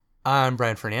I'm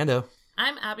Brian Fernando.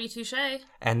 I'm Abby Touche.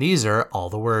 And these are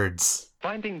All the Words.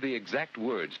 Finding the exact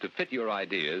words to fit your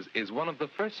ideas is one of the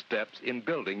first steps in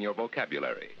building your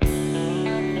vocabulary. People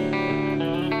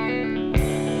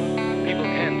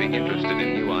can be interested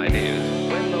in new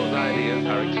ideas when those ideas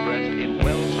are expressed in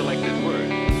well-selected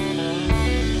words.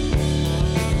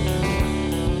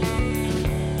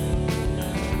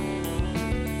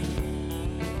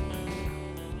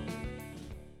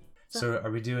 So are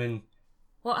we doing...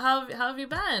 Well, how have you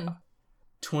been?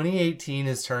 2018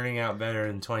 is turning out better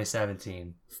than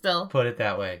 2017. Still? Put it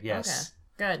that way, yes.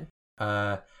 Okay, good.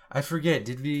 I forget,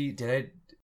 did we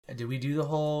do the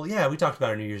whole... Yeah, we talked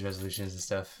about our New Year's resolutions and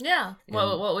stuff. Yeah,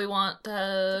 what we want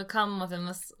to come within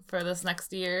this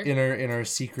next year. In our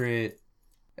secret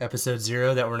episode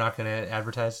 0 that we're not going to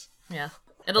advertise. Yeah,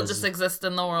 it'll just exist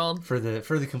in the world. For the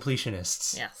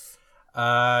completionists. Yes.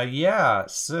 Yeah,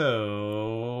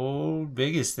 so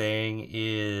biggest thing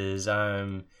is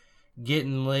I'm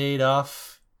getting laid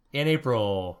off in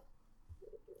April.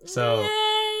 So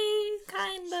yay,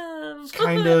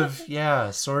 kind of,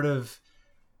 yeah, sort of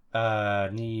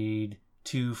need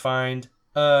to find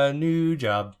a new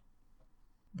job.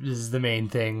 This is the main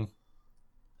thing.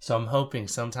 So I'm hoping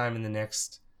sometime in the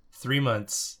next 3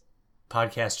 months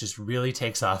podcast just really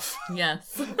takes off.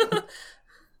 Yes.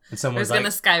 And someone's It's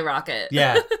gonna skyrocket.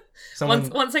 Yeah.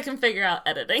 Once I can figure out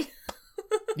editing.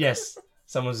 Yes.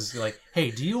 Someone's just like, hey,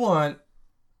 do you want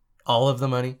all of the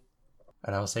money?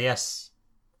 And I will say yes.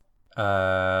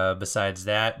 Besides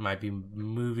that, might be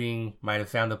moving, might have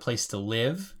found a place to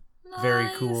live. Nice. Very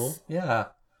cool. Yeah.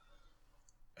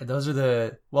 And those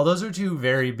are two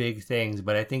very big things,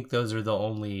 but I think those are the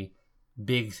only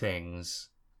big things.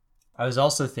 I was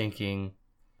also thinking,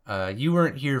 you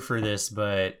weren't here for this,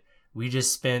 but we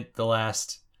just spent the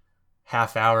last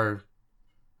half hour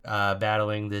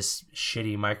battling this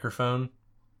shitty microphone.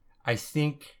 I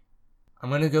think I'm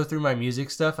going to go through my music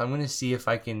stuff. I'm going to see if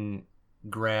I can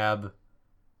grab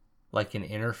like an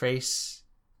interface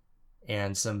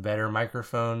and some better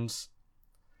microphones.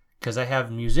 Because I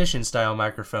have musician style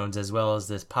microphones as well as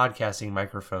this podcasting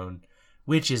microphone,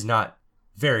 which is not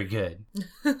very good.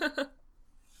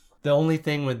 The only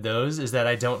thing with those is that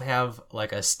I don't have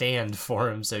like a stand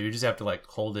for them, so you just have to like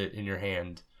hold it in your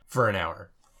hand for an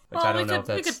hour. Which I don't know if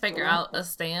that's... We could figure out a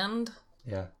stand.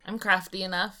 Yeah. I'm crafty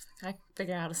enough. I can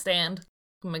figure out a stand.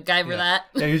 I'm MacGyver that.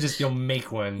 Yeah, you'll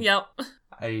make one. Yep.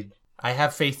 I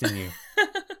have faith in you.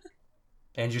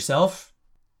 And yourself?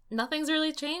 Nothing's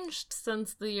really changed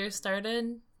since the year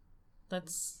started.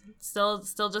 That's still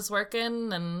just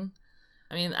working, and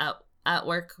I mean at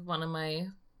work one of my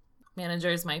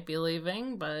managers might be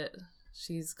leaving, but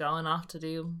she's going off to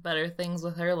do better things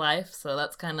with her life, so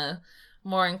that's kind of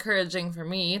more encouraging for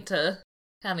me to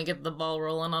kind of get the ball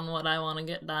rolling on what I want to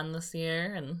get done this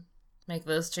year and make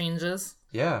those changes.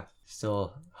 Yeah,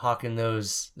 still hawking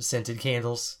those scented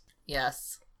candles.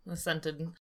 Yes, the scent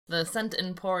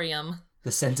emporium.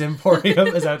 The scent emporium?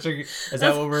 Is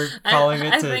that what we're calling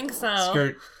it? I think so.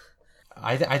 Skirt.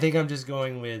 I think I'm just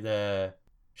going with a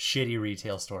shitty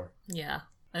retail store. Yeah.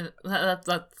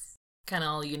 That's kind of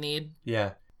all you need.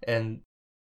 Yeah, and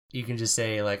you can just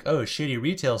say like, oh, shitty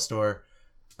retail store,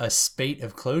 a spate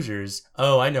of closures.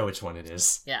 Oh, I know which one it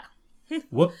is. Yeah.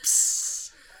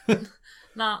 Whoops.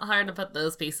 Not hard to put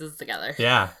those pieces together.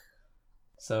 Yeah.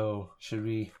 So should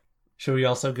we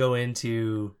also go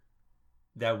into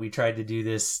that we tried to do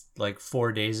this like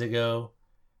 4 days ago,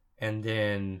 and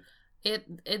then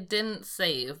it didn't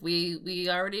save. We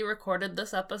already recorded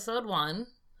this episode 1.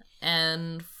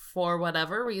 And for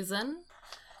whatever reason,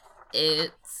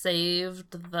 it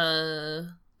saved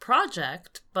the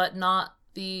project, but not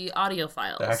the audio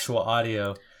files. The actual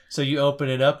audio. So you open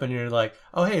it up and you're like,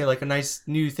 oh, hey, like a nice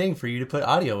new thing for you to put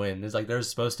audio in. It's like there's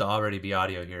supposed to already be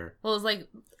audio here. Well, it's like,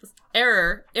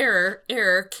 error,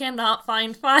 cannot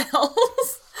find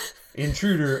files.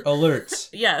 Intruder alert.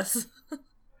 Yes.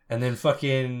 And then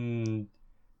fucking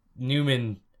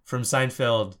Newman from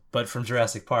Seinfeld, but from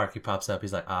Jurassic Park, he pops up.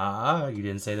 He's like, you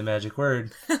didn't say the magic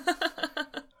word. And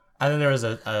then there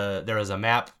was a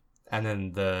map, and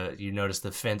then you notice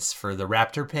the fence for the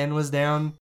raptor pen was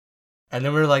down. And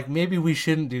then we were like, maybe we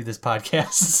shouldn't do this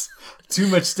podcast. Too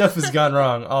much stuff has gone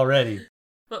wrong already.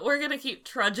 But we're gonna keep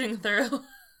trudging through.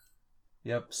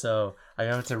 Yep. So I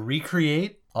have to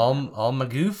recreate all my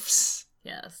goofs.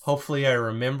 Yes. Hopefully, I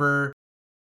remember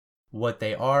what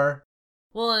they are.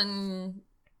 Well, and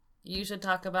you should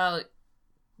talk about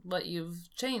what you've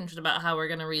changed about how we're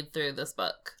going to read through this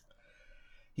book.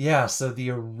 Yeah, so the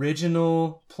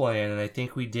original plan, and I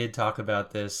think we did talk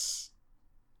about this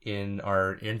in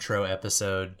our intro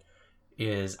episode,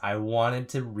 is I wanted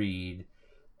to read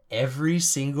every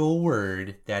single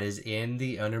word that is in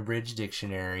the unabridged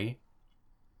dictionary,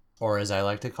 or as I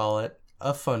like to call it,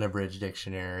 a funabridged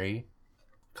dictionary.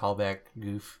 Callback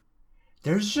goof.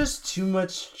 There's just too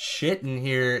much shit in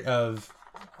here of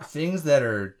things that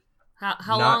are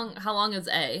How not- long is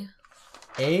A?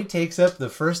 A takes up the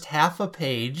first half a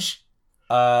page,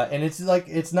 and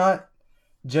it's not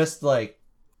just like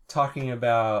talking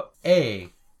about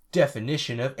A,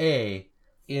 definition of A.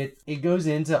 It goes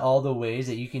into all the ways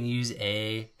that you can use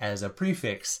A as a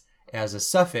prefix, as a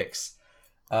suffix,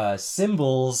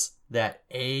 symbols that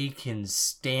A can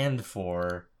stand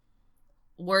for.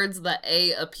 Words that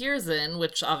A appears in,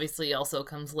 which obviously also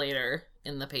comes later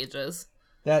in the pages.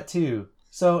 That too.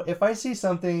 So if I see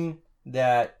something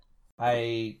that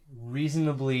I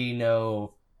reasonably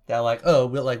know that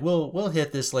we'll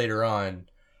hit this later on,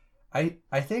 I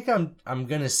think I'm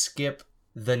gonna skip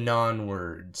the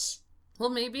non-words. Well,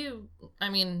 maybe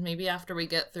after we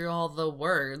get through all the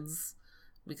words,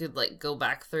 we could go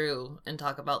back through and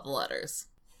talk about the letters.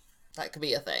 That could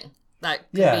be a thing.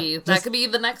 That could be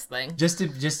the next thing. Just to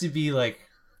be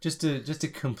just to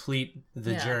complete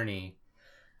the Yeah. journey.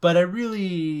 But I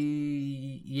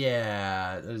really,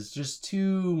 there's just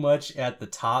too much at the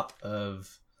top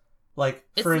of,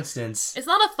 for instance... It's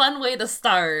not a fun way to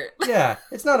start. Yeah,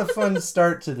 it's not a fun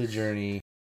start to the journey.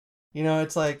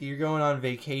 It's like you're going on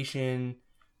vacation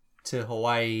to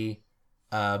Hawaii,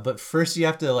 but first you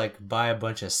have to, buy a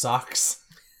bunch of socks.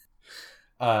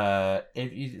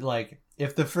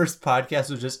 If the first podcast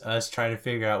was just us trying to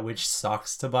figure out which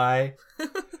socks to buy...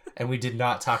 And we did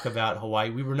not talk about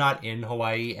Hawaii. We were not in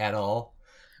Hawaii at all.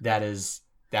 That is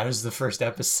the first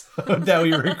episode that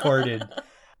we recorded.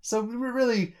 So we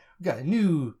really got a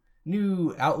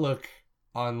new outlook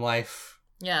on life.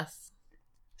 Yes.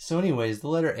 So anyways, the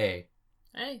letter A.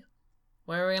 Hey,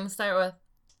 where are we going to start with?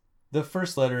 The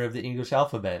first letter of the English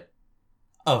alphabet.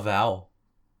 A vowel.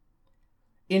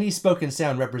 Any spoken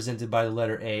sound represented by the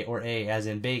letter A or A as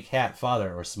in bake, hat,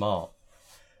 father, or small.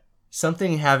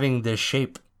 Something having the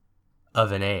shape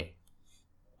of an A.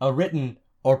 A written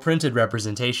or printed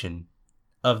representation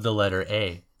of the letter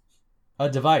A. A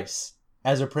device,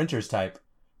 as a printer's type,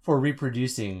 for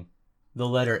reproducing the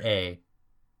letter A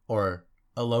or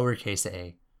a lowercase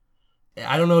a.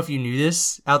 I don't know if you knew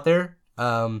this out there.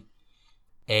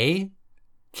 A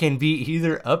can be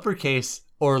either uppercase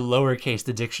or lowercase.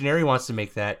 The dictionary wants to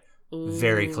make that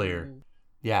very clear.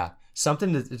 Yeah,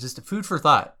 something that's just food for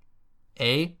thought.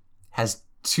 A has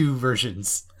two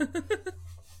versions.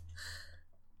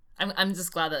 I'm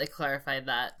just glad that they clarified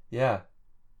that. Yeah.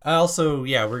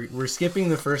 We're skipping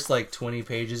the first 20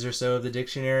 pages or so of the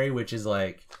dictionary, which is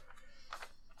I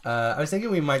was thinking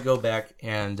we might go back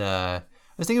and go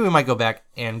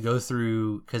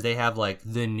through, because they have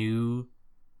the new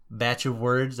batch of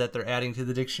words that they're adding to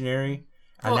the dictionary.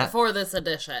 For this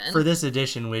edition. For this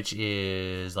edition, which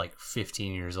is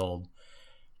 15 years old.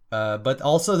 But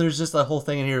also there's just a whole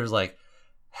thing in here is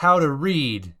how to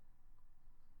read,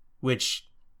 which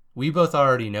we both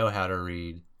already know how to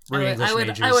read. We're English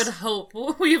majors. I would hope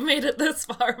we've made it this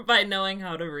far by knowing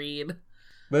how to read.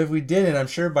 But if we didn't, I'm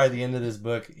sure by the end of this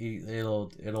book,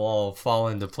 it'll all fall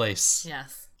into place.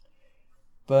 Yes.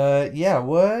 But yeah,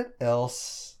 what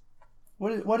else?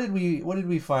 What did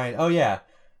we find? Oh yeah,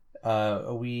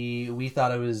 we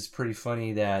thought it was pretty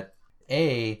funny that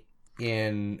A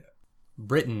in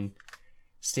Britain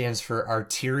stands for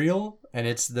arterial, and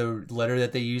it's the letter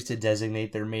that they use to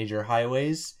designate their major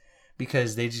highways,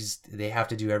 because they have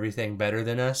to do everything better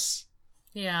than us.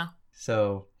 Yeah.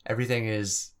 So everything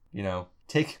is,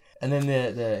 and then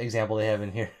the example they have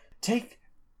in here. Take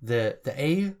the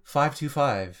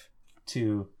A525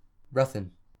 to Ruthin.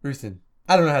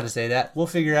 I don't know how to say that. We'll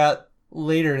figure out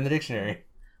later in the dictionary.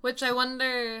 Which I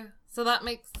wonder, so that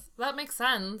makes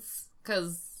sense,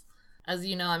 because as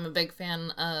you know, I'm a big fan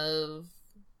of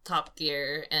Top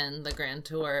Gear and the Grand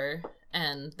Tour,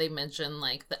 and they mention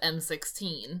the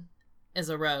M16 is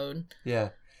a road. Yeah.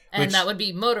 And that would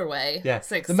be motorway. Yeah.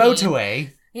 16. The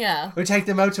motorway. Yeah. We take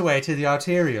the motorway to the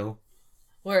arterial.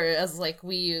 Whereas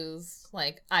we use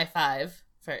I-5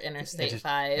 for Interstate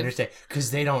 5. Interstate,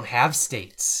 because they don't have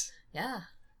states. Yeah.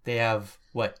 They have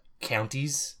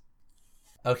counties?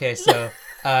 Okay, so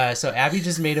Abby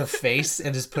just made a face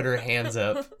and just put her hands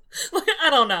up. I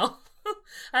don't know.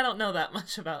 I don't know that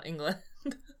much about England.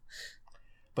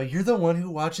 But you're the one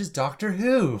who watches Doctor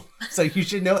Who, so you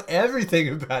should know everything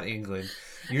about England.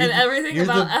 Everything. You're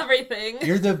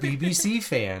the BBC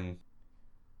fan.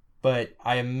 But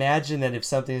I imagine that if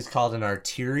something is called an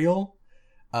arterial,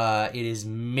 it is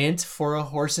meant for a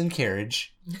horse and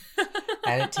carriage,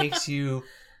 and it takes you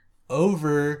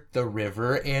over the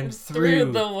river and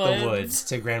through the woods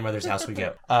to grandmother's house we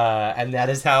go. And that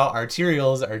is how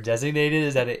arterials are designated,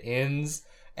 is that it ends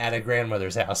at a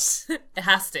grandmother's house. It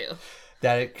has to.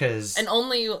 Because and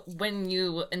only when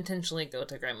you intentionally go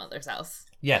to grandmother's house.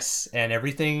 Yes, and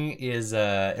everything is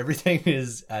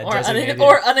designated.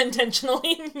 Or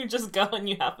unintentionally, you just go and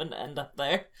you happen to end up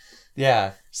there.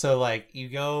 Yeah, so like you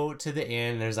go to the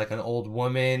inn, there's like an old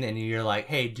woman, and you're like,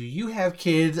 hey, do you have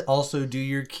kids? Also, do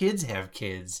your kids have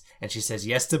kids? And she says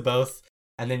yes to both,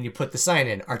 and then you put the sign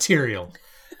in, arterial.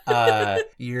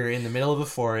 You're in the middle of a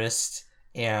forest,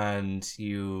 and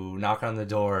you knock on the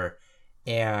door,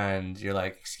 and you're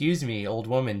like, excuse me, old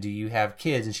woman, do you have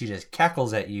kids? And she just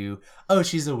cackles at you. Oh,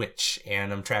 she's a witch,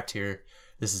 and I'm trapped here.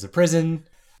 This is a prison.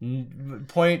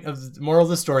 Moral of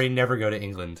the story, never go to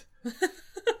England.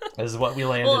 This is what we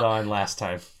landed on last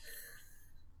time.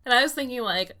 And I was thinking,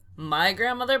 like, my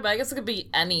grandmother, but I guess it could be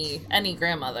any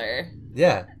grandmother.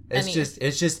 Yeah,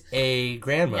 it's just a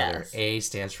grandmother. Yes. A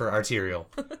stands for arterial.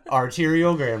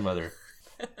 Arterial grandmother.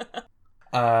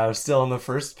 Still on the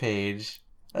first page.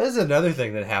 This is another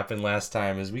thing that happened last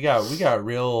time is we got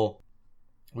real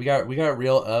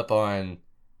up on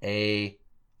a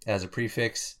as a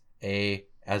prefix, a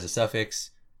as a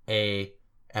suffix, a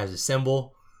as a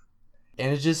symbol.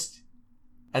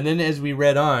 And then as we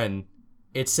read on,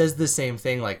 it says the same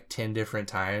thing like 10 different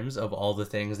times of all the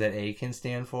things that A can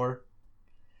stand for.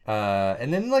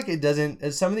 And then like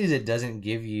some of these it doesn't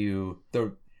give you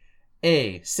the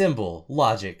A, symbol,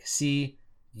 logic, C,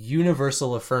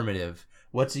 universal affirmative.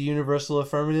 What's a universal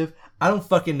affirmative? I don't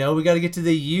fucking know. We got to get to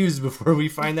the U's before we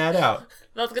find that out.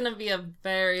 That's going to be a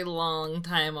very long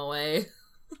time away.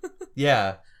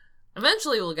 Yeah.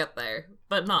 Eventually we'll get there,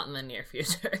 but not in the near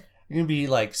future. Going to be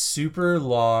like super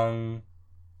long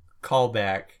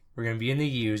callback. We're going to be in the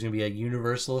U's. Going to be a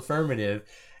universal affirmative.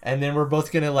 And then we're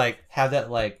both going to like have that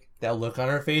look on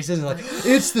our faces and like,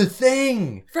 it's the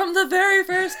thing! From the very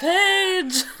first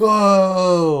page!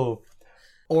 Whoa!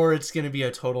 Or it's going to be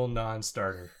a total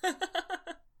non-starter.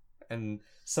 And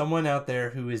someone out there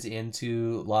who is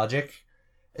into logic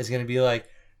is going to be like,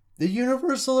 the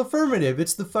universal affirmative,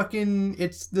 it's the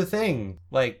thing.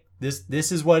 Like,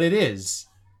 this is what it is.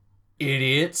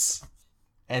 Idiots.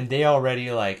 And they already,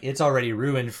 it's already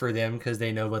ruined for them because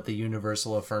they know what the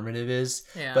universal affirmative is.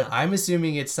 Yeah. But I'm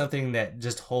assuming it's something that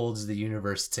just holds the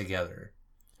universe together.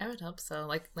 I would hope so.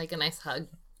 Like a nice hug.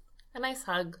 A nice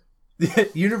hug.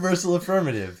 Universal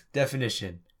affirmative.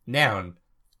 Definition. Noun.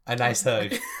 A nice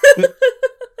hug.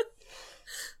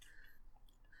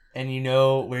 And you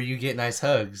know where you get nice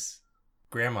hugs?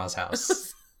 Grandma's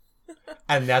house.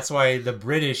 And that's why the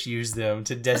British use them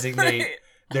to designate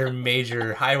their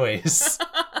major highways.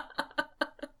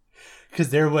 Because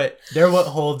they're what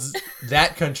holds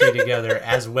that country together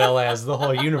as well as the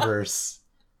whole universe.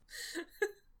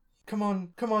 Come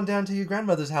on down to your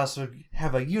grandmother's house or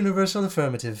have a universal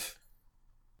affirmative.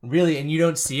 Really, and you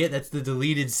don't see it? That's the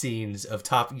deleted scenes of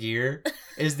Top Gear,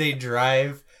 is they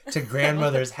drive to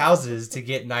grandmother's houses to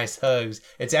get nice hugs.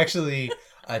 It's actually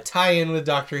a tie-in with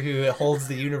Doctor Who. It holds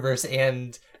the universe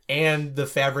and the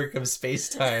fabric of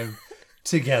space-time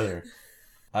together.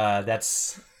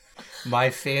 That's my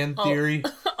fan theory.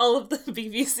 All of the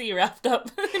BBC wrapped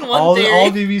up in one theory. All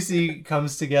BBC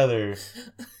comes together.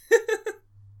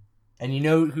 And you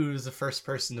know who was the first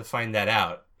person to find that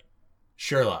out?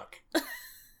 Sherlock.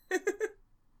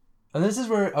 And this is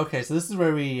where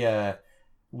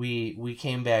we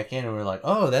came back in and we're like,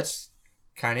 oh, that's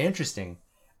kind of interesting.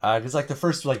 Because like the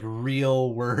first like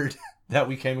real word that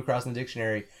we came across in the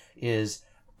dictionary is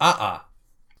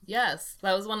Yes,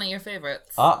 that was one of your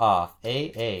favorites.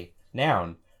 A.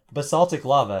 Noun. Basaltic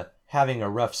lava having a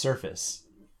rough surface.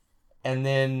 And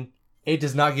then it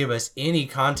does not give us any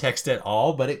context at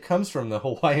all, but it comes from the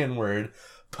Hawaiian word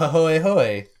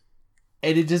pahoehoe.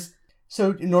 And it just...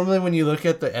 So normally when you look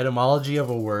at the etymology of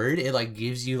a word, it like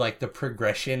gives you like the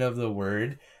progression of the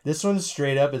word. This one's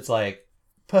straight up, it's like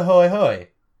pahoehoe.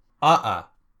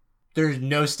 There's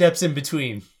no steps in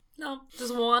between. No,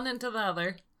 just one into the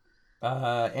other.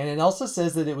 And it also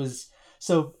says that it was...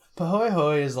 So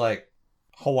pahoehoe is like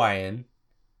Hawaiian.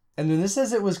 And then this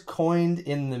says it was coined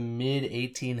in the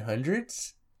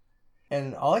mid-1800s.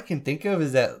 And all I can think of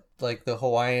is that like the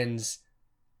Hawaiians,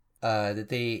 that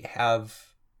they have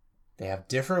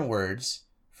different words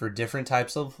for different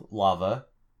types of lava.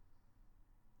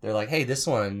 They're like, hey, this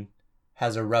one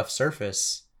has a rough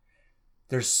surface.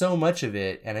 There's so much of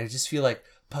it, and I just feel like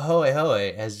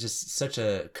pahoehoe is just such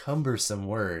a cumbersome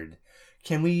word.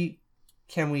 Can we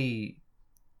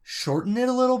shorten it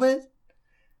a little bit?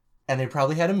 And they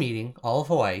probably had a meeting, all of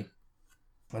Hawaii,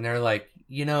 and they're like,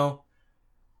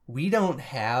 we don't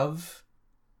have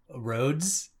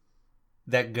roads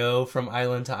that go from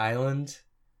island to island.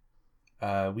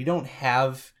 We don't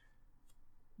have,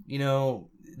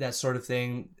 that sort of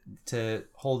thing to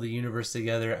hold the universe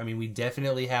together. I mean, we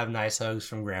definitely have nice hugs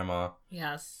from grandma.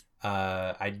 Yes.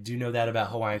 I do know that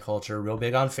about Hawaiian culture, real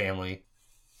big on family.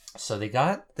 So they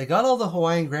got all the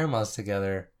Hawaiian grandmas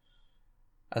together,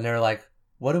 and they're like,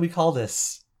 what do we call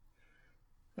this?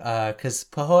 Because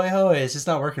pahoehoe is just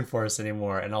not working for us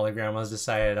anymore, and all the grandmas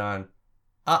decided on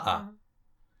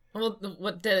Well,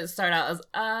 what did it start out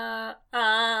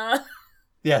as?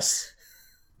 Yes.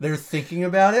 They're thinking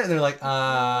about it, and they're like,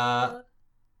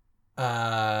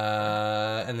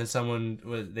 and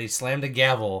then they slammed a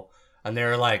gavel, and they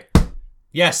were like,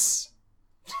 yes,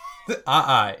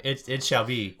 it shall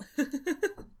be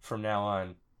from now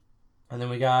on. And then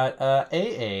we got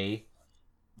AA,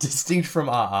 distinct from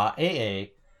AA,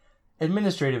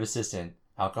 Administrative Assistant,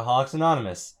 Alcoholics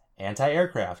Anonymous,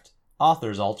 Anti-Aircraft,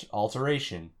 Author's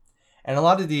Alteration. And a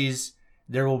lot of these,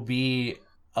 there will be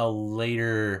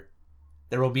another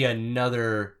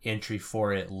entry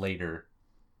for it later.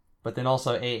 But then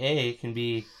also AA can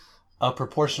be a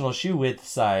proportional shoe width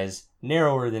size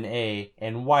narrower than A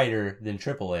and wider than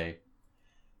AAA.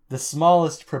 The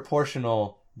smallest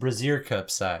proportional brazier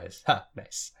cup size. Ha,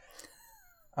 nice.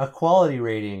 A quality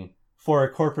rating for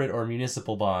a corporate or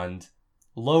municipal bond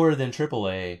lower than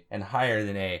AAA and higher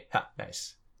than A. Ha,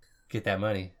 nice. Get that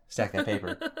money. Stack that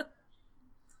paper.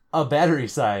 A battery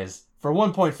size for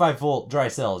 1.5 volt dry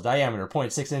cells, diameter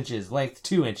 0.6 inches, length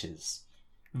 2 inches.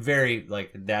 Very,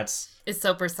 that's... It's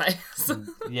so precise.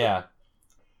 Yeah.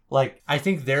 I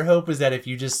think their hope is that if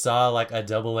you just saw, a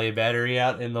AA battery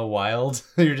out in the wild,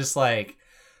 you're just like,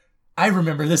 I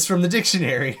remember this from the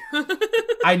dictionary.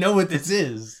 I know what this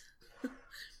is.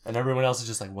 And everyone else is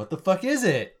just like, what the fuck is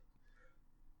it?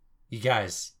 You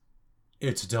guys,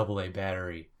 it's a AA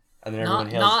battery. And then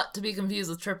everyone yells, not to be confused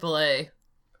with AAA.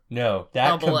 No,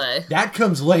 that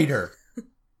comes later.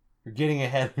 You're getting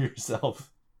ahead of yourself.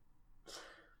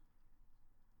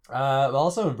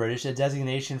 Also in British, a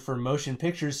designation for motion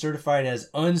pictures certified as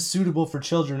unsuitable for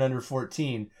children under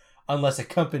 14 unless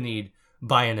accompanied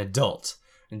by an adult.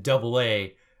 And AA,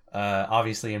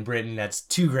 obviously in Britain, that's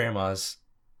 2 grandmas.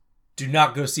 Do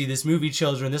not go see this movie,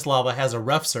 children. This lava has a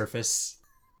rough surface.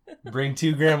 Bring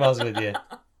 2 grandmas with you.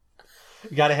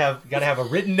 You gotta have a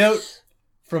written note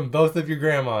from both of your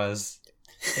grandmas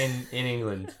in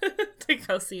England to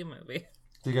go see a movie.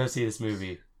 To go see this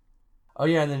movie. Oh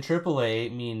yeah, and then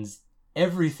AAA means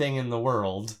everything in the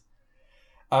world.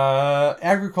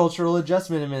 Agricultural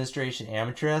Adjustment Administration,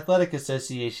 Amateur Athletic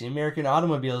Association, American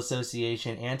Automobile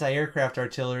Association, Anti-Aircraft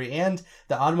Artillery, and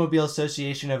the Automobile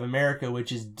Association of America,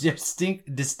 which is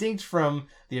distinct from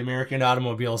the American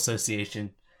Automobile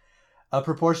Association. A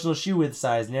proportional shoe width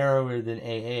size narrower than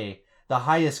AA. The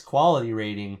highest quality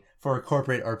rating for a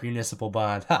corporate or municipal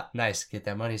bond. Ha, nice. Get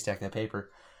that money, stack that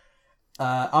paper.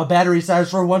 A battery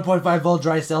size for 1.5 volt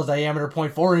dry cells, diameter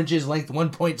 0.4 inches, length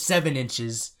 1.7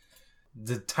 inches.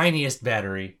 The tiniest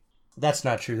battery. That's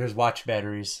not true. There's watch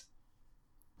batteries.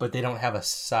 But they don't have a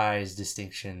size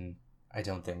distinction, I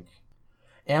don't think.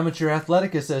 Amateur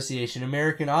Athletic Association,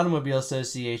 American Automobile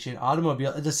Association,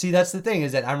 See, that's the thing,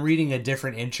 is that I'm reading a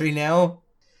different entry now.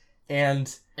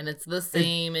 And it's the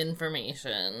same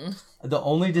information. The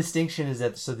only distinction is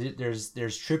that there's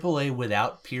AAA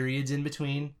without periods in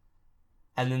between,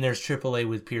 and then there's AAA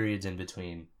with periods in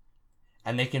between,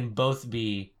 and they can both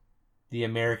be the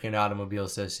American Automobile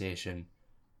Association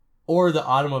or the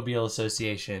Automobile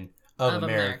Association of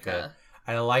America.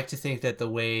 And I like to think that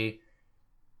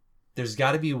there's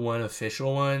got to be one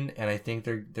official one, and I think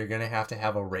they're gonna have to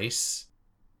have a race,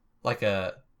 like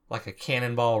a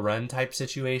cannonball run type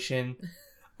situation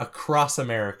across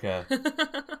America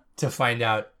to find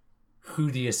out who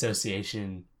the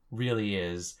association really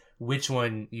is, which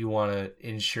one you want to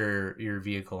insure your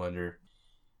vehicle under.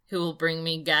 Who will bring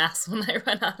me gas when I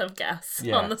run out of gas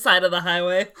on the side of the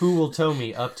highway? Who will tow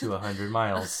me up to 100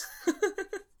 miles?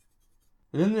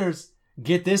 Then there's,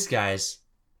 get this, guys,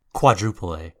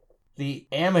 quadruple A. The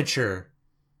Amateur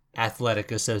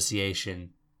Athletic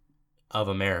Association of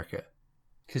America.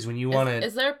 Because when you want to...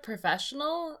 Is there a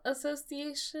professional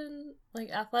association?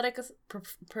 Athletic...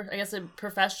 I guess a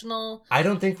professional... I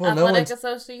don't think we'll know... Athletic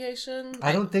association?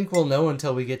 I don't think we'll know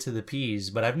until we get to the P's,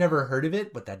 but I've never heard of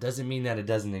it, but that doesn't mean that it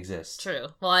doesn't exist. True.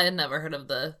 Well, I had never heard of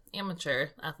the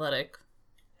amateur athletic.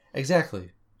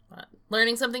 Exactly. But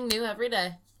learning something new every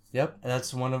day. Yep. And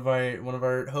that's one of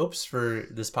our hopes for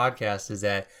this podcast, is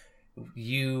that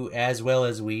you, as well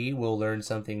as we, will learn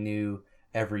something new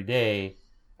every day.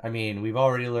 I mean, we've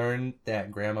already learned that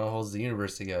grandma holds the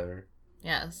universe together.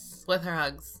 Yes, with her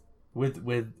hugs.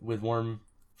 With warm,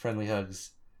 friendly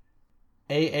hugs.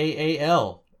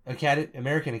 AAAL,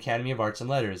 American Academy of Arts and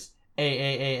Letters.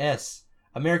 AAAS,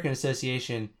 American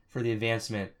Association for the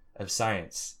Advancement of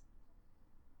Science.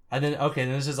 And then, okay,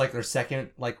 then this is like their second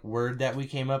like word that we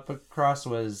came up across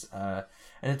was, and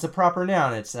it's a proper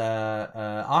noun. It's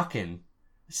Aachen,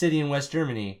 city in West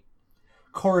Germany,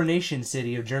 coronation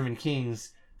city of German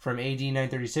kings from AD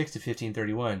 936 to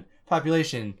 1531.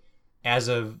 Population, as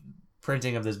of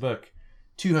printing of this book,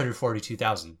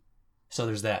 242,000. So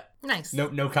there's that. Nice.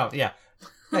 No comment. Yeah,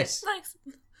 nice. Nice.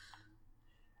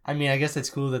 I mean, I guess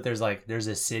it's cool that there's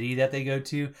a city that they go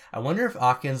to. I wonder if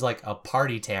Aachen's like a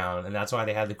party town, and that's why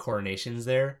they had the coronations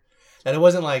there. That it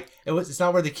wasn't like it's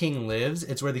not where the king lives;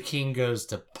 it's where the king goes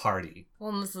to party. Well,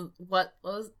 and this is what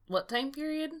time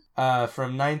period?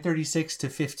 From 936 to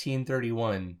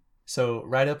 1531. So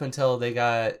right up until they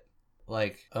got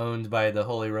like owned by the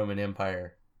Holy Roman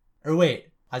Empire. Or wait,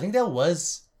 I think that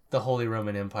was the Holy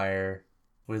Roman Empire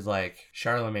with like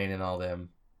Charlemagne and all them.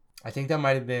 I think that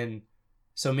might have been.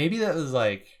 So maybe that was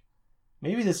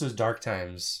maybe this was dark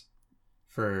times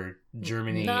for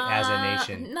Germany as a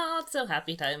nation. Not so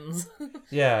happy times.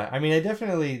 Yeah, I mean,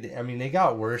 they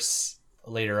got worse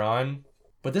later on,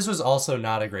 but this was also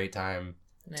not a great time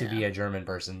to be a German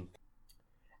person.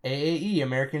 AAE,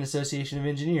 American Association of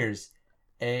Engineers.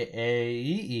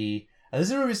 AAEE. This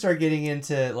is where we start getting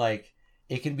into, like,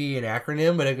 it can be an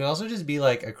acronym, but it can also just be,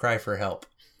 like, a cry for help.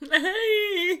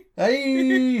 Hey!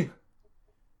 Hey!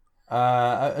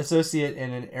 Associate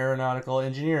in an aeronautical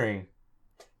engineering.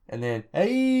 And then,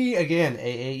 hey, again,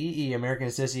 AAEE, American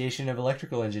Association of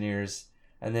Electrical Engineers.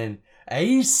 And then,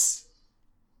 ACE,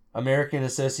 American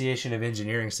Association of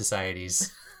Engineering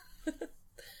Societies.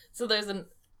 So there's an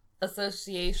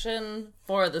association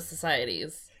for the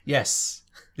societies. Yes.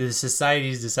 The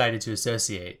societies decided to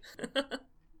associate.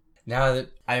 Now, that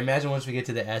I imagine once we get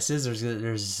to the S's, there's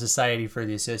a society for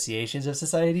the associations of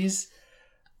societies.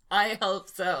 I hope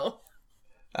so.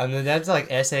 I mean, that's like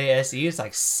SASE. It's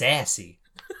like sassy.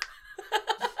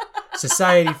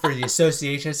 Society for the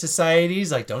Association of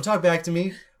Societies. Like, don't talk back to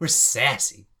me. We're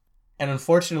sassy. And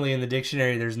unfortunately, in the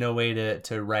dictionary, there's no way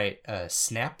to write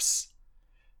snaps.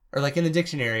 Or like in the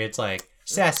dictionary, it's like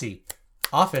sassy,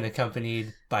 often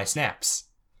accompanied by snaps.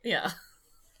 Yeah.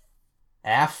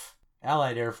 AF,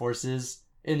 Allied Air Forces,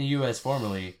 in the U.S.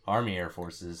 formerly Army Air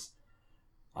Forces.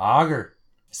 Auger,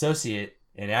 associate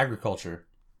in agriculture.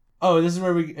 Oh, this is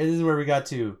where we got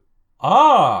to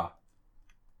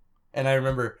And I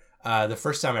remember the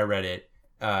first time I read it,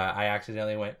 I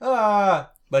accidentally went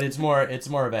but it's more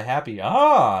of a happy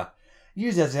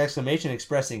used as an exclamation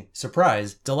expressing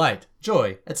surprise, delight,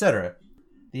 joy, etc.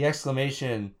 The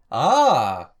exclamation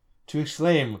to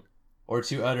exclaim or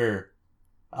to utter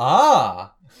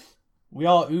we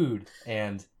all oohed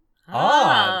and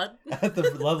at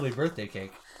the lovely birthday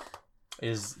cake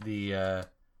is the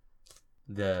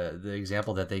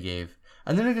example that they gave.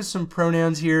 And then I got some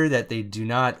pronouns here that they do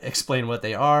not explain what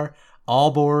they are.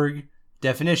 Aalborg,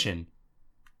 definition.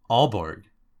 Aalborg.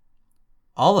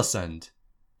 Aalesund,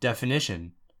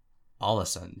 definition.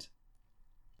 Aalesund.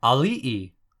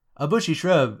 Alii, a bushy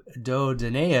shrub,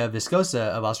 Dodonea viscosa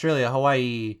of Australia,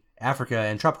 Hawaii, Africa,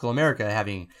 and tropical America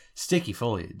having sticky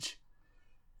foliage.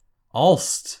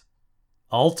 Alst,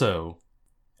 Alto,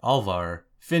 Alvar,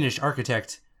 Finnish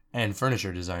architect and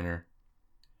furniture designer.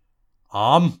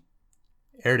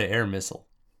 Air-to-air missile.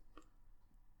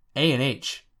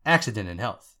 A&H, accident and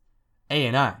health.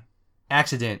 A&I,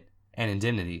 accident and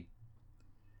indemnity.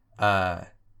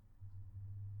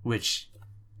 Which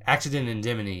accident and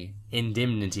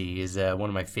indemnity is one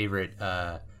of my favorite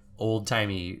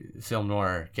old-timey film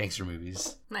noir gangster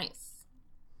movies. Nice.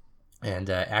 And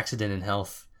accident and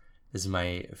health is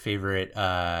my favorite.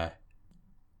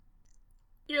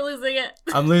 You're losing it.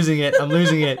 I'm losing it.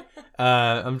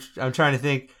 I'm trying to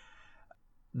think.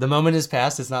 The moment has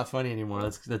passed. It's not funny anymore.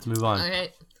 Let's move on. All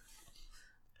right.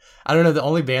 I don't know. The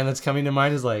only band that's coming to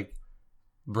mind is like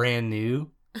Brand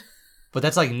New, but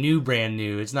that's like new Brand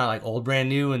New. It's not like old Brand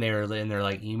New when they were in their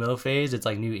like emo phase. It's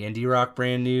like new indie rock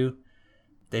Brand New.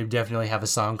 They definitely have a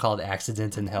song called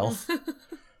 "Accident and Health."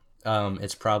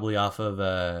 It's probably off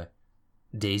of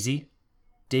Daisy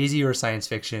or science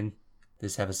fiction. They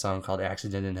just have a song called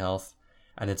 "Accident and Health,"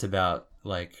 and it's about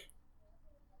like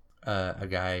a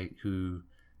guy who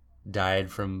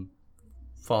died from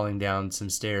falling down some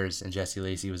stairs, and Jesse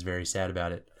Lacey was very sad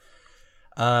about it.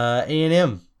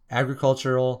 A&M,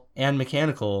 agricultural and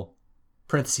mechanical,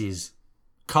 parentheses,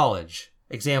 college.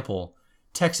 Example,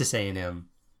 Texas A&M.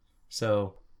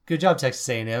 So, good job, Texas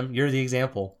A&M. You're the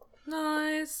example.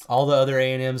 Nice. All the other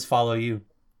A&Ms follow you.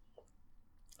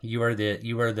 You are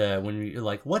the when you're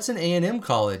like, what's an A&M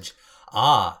college?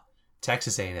 Ah,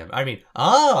 Texas A&M.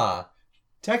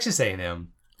 Texas A&M.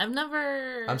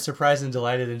 I'm surprised and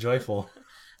delighted and joyful.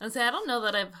 I don't know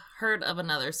that I've heard of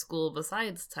another school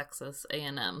besides Texas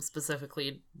A&M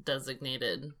specifically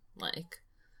designated like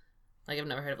I've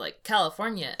never heard of like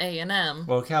California A&M.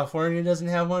 Well, California doesn't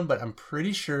have one, but I'm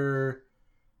pretty sure.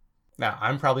 Now,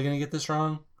 I'm probably going to get this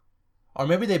wrong. Or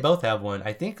maybe they both have one.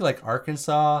 I think like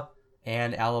Arkansas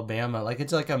and Alabama, like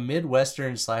it's like a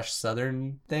Midwestern /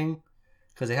 Southern thing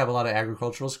because they have a lot of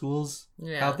agricultural schools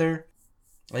out there.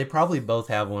 They probably both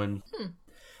have one.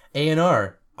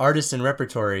 A&R, artist and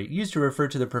repertory, used to refer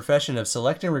to the profession of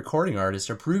selecting recording artists,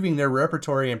 approving their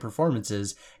repertory and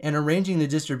performances, and arranging the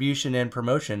distribution and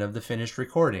promotion of the finished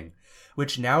recording,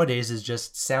 which nowadays is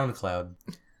just SoundCloud.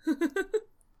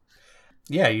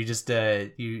 Yeah, you just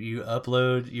you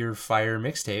upload your fire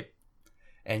mixtape,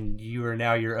 and you are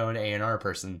now your own A&R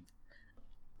person.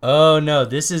 Oh no,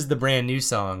 this is the brand new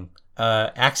song,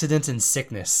 "Accident and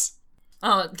Sickness."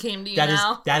 Oh, it came to you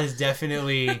now? That is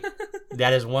definitely,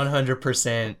 that is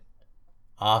 100%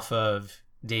 off of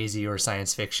Daisy or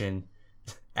science fiction.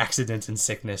 Accident and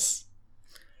Sickness.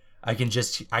 I can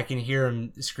hear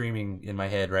him screaming in my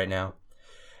head right now.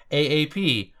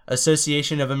 AAP,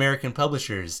 Association of American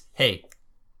Publishers. Hey,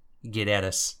 get at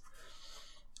us.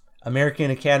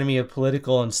 American Academy of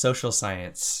Political and Social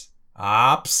Science.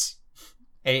 OPS.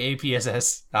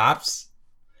 AAPSS. OPS.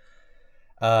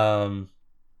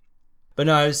 But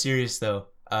no, I was serious though.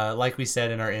 Like we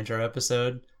said in our intro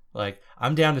episode, like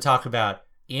I'm down to talk about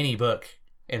any book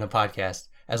in a podcast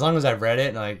as long as I've read it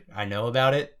and like I know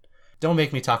about it. Don't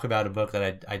make me talk about a book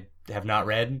that I have not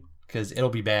read because it'll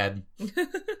be bad.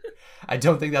 I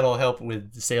don't think that'll help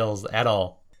with sales at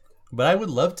all. But I would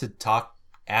love to talk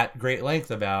at great length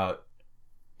about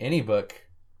any book,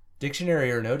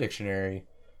 dictionary or no dictionary.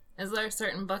 Is there a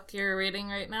certain book you're reading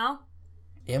right now?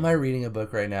 Am I reading a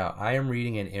book right now? I am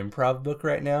reading an improv book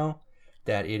right now.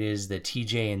 That it is the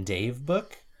TJ and Dave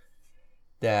book.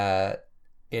 That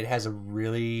it has a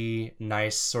really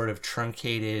nice sort of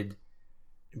truncated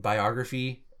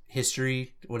biography,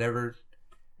 history, whatever.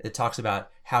 It talks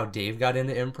about how Dave got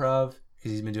into improv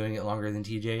because he's been doing it longer than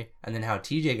TJ, and then how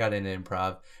TJ got into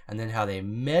improv, and then how they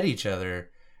met each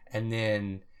other, and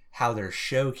then how their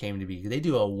show came to be. They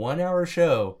do a 1-hour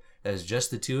show that is just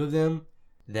the two of them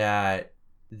that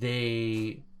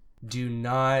they do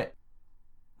not.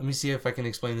 Let me see if I can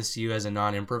explain this to you as a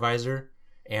non-improviser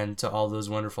and to all those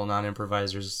wonderful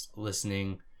non-improvisers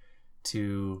listening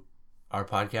to our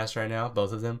podcast right now,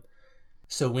 both of them.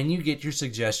 So when you get your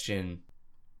suggestion,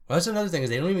 well, that's another thing is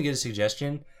they don't even get a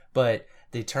suggestion, but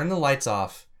they turn the lights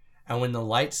off, and when the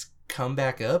lights come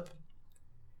back up,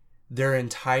 their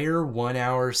entire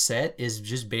 1-hour set is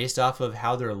just based off of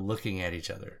how they're looking at each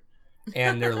other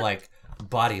and their like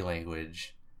body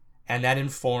language. And that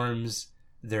informs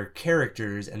their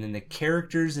characters, and then the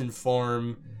characters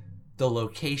inform the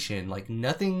location. Like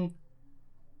nothing,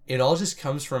 it all just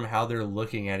comes from how they're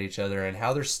looking at each other and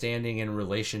how they're standing in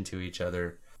relation to each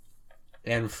other.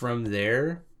 And from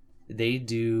there, they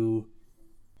do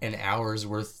an hour's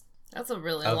worth. That's a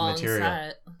really of long material.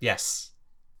 set. Yes.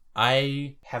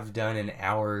 I have done an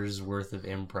hour's worth of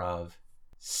improv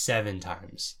 7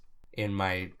 times in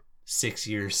my 6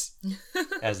 years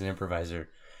as an improviser.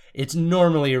 It's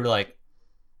normally like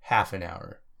half an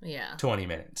hour. Yeah. 20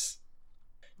 minutes.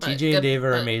 But TJ and Dave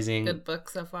are amazing. Good book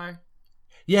so far.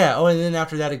 Yeah. Oh, and then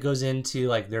after that, it goes into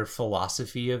like their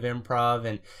philosophy of improv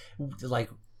and like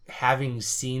having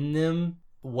seen them,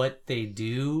 what they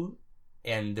do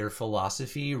and their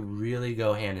philosophy really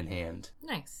go hand in hand.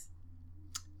 Nice.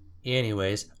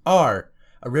 Anyways, R,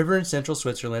 a river in central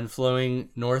Switzerland flowing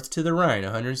north to the Rhine,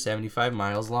 175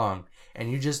 miles long.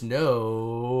 And you just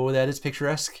know that it's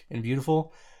picturesque and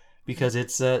beautiful because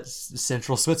it's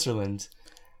central Switzerland.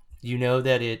 You know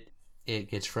that it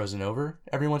gets frozen over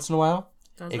every once in a while.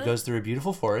 Does it goes through a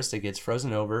beautiful forest. It gets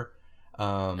frozen over.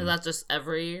 Is that just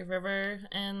every river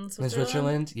in Switzerland? In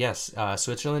Switzerland, yes.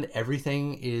 Switzerland,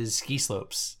 everything is ski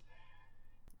slopes.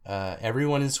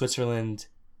 Everyone in Switzerland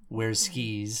wears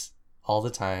skis all the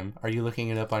time. Are you looking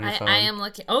it up on your phone? I am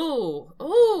looking.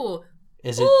 Oh.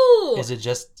 Is it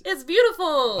just? It's beautiful.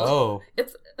 Oh.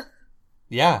 It's.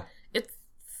 Yeah.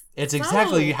 It's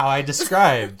exactly how I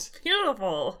described.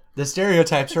 Beautiful. The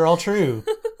stereotypes are all true.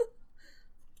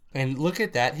 And look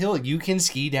at that hill. You can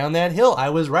ski down that hill. I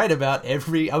was right about I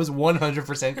was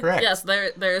 100% correct. Yes,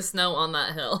 there is snow on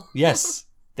that hill. Yes.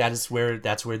 That's where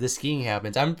the skiing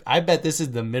happens. I bet this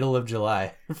is the middle of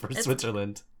July for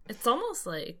Switzerland. It's almost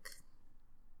like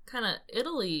kind of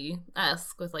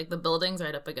Italy-esque with like the buildings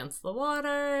right up against the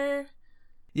water.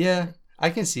 Yeah, I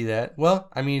can see that. Well,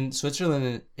 I mean, Switzerland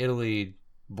and Italy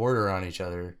border on each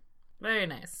other. Very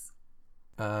nice.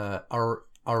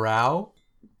 Aarau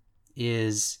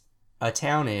is a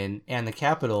town in and the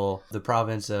capital, the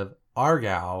province of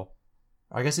Aargau.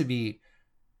 I guess it'd be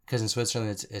because in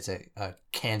Switzerland it's a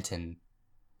canton,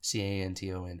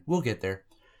 Canton. We'll get there.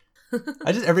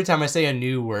 I just every time I say a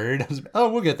new word,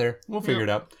 we'll get there. We'll figure it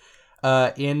out.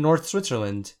 In North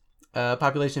Switzerland,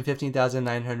 population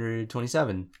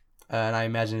 15,927, and I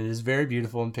imagine it is very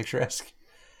beautiful and picturesque.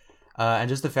 And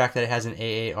just the fact that it has an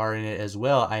AAR in it as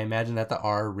well, I imagine that the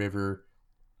R River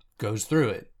goes through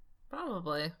it.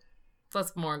 Probably.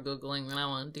 That's more Googling than I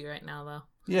want to do right now, though.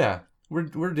 Yeah,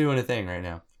 we're doing a thing right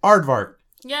now. Aardvark.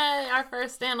 Yay, our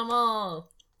first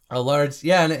animal.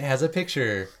 And it has a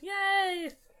picture.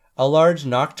 Yay. A large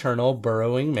nocturnal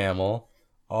burrowing mammal,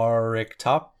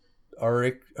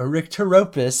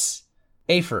 Arctoropus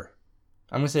afer.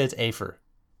 I'm going to say it's afer.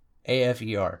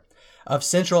 A-F-E-R. Of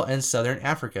Central and Southern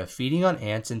Africa, feeding on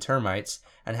ants and termites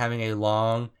and having a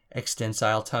long,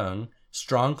 extensile tongue,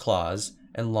 strong claws,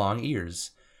 and long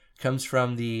ears. Comes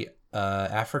from the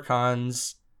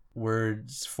Afrikaans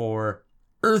words for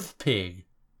earth pig,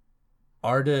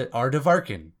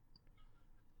 Aardvarken.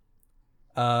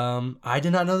 I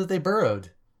did not know that they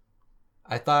burrowed.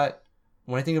 I thought,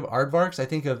 when I think of aardvarks, I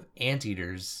think of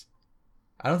anteaters.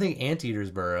 I don't think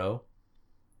anteaters burrow.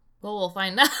 Well, we'll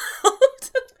find out.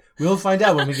 We'll find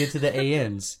out when we get to the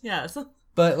ANs. Yes.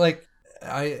 But like,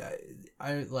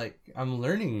 I'm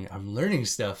learning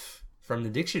stuff from the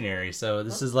dictionary. So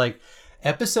this is like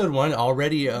episode 1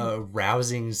 already a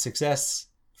rousing success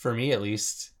for me at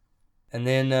least. And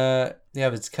then they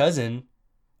have its cousin,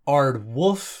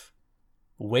 Aardwolf.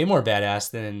 Way more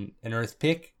badass than an earth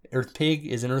pig. Earth pig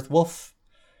is an earth wolf.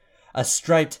 A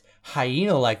striped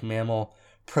hyena-like mammal,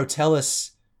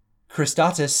 Protellus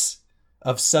cristatus,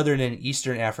 of southern and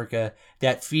eastern Africa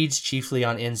that feeds chiefly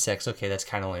on insects. Okay, that's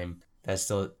kind of lame. That's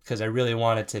still because I really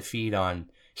wanted to feed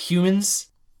on humans.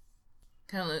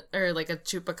 Kind of, or like a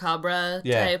chupacabra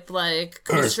Yeah. type, like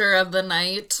creature of the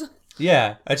night.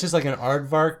 Yeah, it's just like an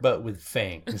aardvark, but with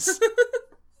fangs.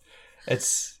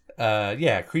 It's,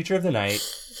 creature of the night.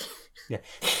 Yeah.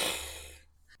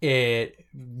 It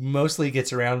mostly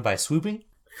gets around by swooping.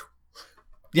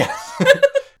 Yeah.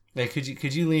 Hey,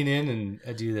 could you lean in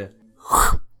and do the...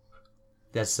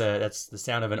 That's the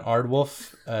sound of an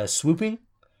aardwolf swooping.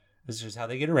 This is how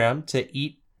they get around to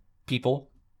eat people.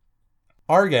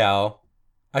 Aargau,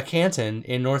 a canton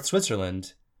in North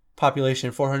Switzerland,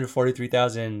 population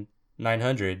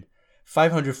 443,900,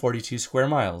 542 square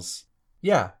miles.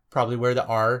 Yeah, probably where the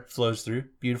R flows through.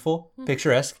 Beautiful,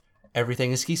 picturesque.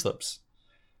 Everything is ski slopes.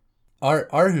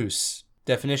 Aarhus,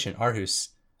 definition, Aarhus.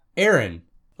 Aaron,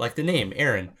 like the name,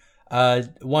 Aaron.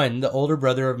 1, the older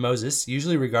brother of Moses,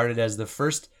 usually regarded as the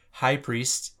first high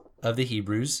priest of the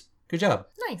Hebrews. Good job.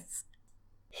 Nice.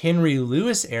 Henry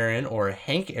Louis Aaron, or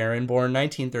Hank Aaron, born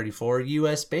 1934,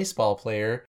 U.S. baseball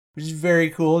player, which is very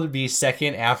cool to be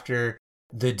second after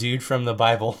the dude from the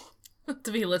Bible.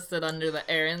 To be listed under the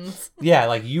Aarons. Yeah,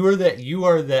 like you are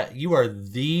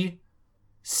the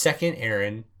second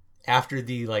Aaron after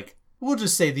the, like, we'll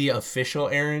just say the official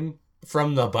Aaron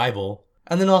from the Bible,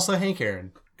 and then also Hank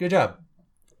Aaron. Good job.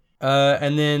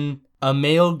 And then a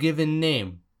male given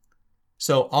name.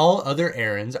 So all other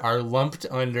Aarons are lumped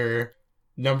under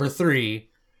number 3.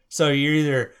 So you're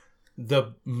either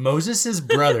the Moses'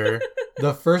 brother,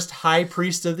 the first high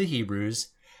priest of the Hebrews,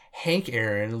 Hank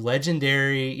Aaron,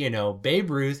 legendary, Babe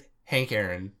Ruth, Hank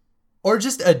Aaron, or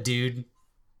just a dude.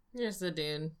 Here's the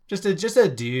dude. Just a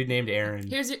dude named Aaron.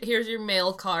 Here's your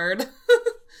male card.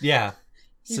 Yeah.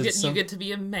 You get to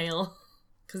be a male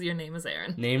because your name is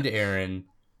Aaron. Named Aaron.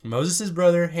 Moses'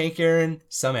 brother, Hank Aaron,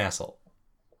 some asshole.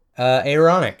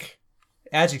 Aaronic.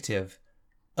 Adjective.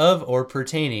 Of or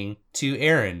pertaining to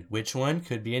Aaron. Which one?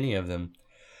 Could be any of them.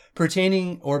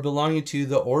 Pertaining or belonging to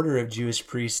the order of Jewish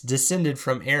priests descended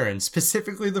from Aaron.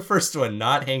 Specifically the first one,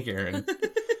 not Hank Aaron.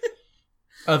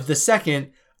 Of the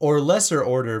second or lesser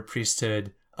order of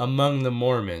priesthood among the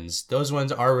Mormons. Those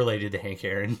ones are related to Hank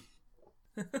Aaron.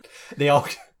 They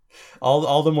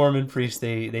all the Mormon priests,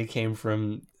 they came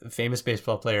from famous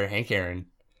baseball player Hank Aaron.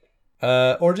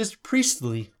 Or just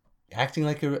priestly. Acting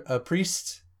like a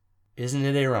priest. Isn't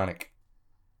it ironic?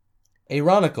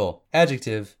 Aaronical.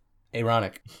 Adjective.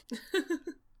 Aaronic.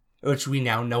 Which we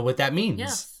now know what that means.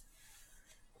 Yes.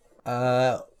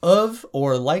 Of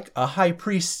or like a high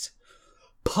priest.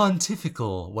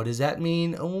 Pontifical. What does that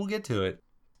mean? Oh, we'll get to it.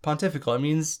 Pontifical. It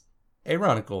means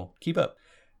Aaronical. Keep up.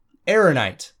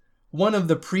 Aaronite. One of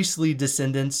the priestly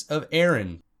descendants of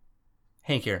Aaron.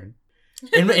 Hank Aaron.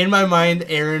 In my mind,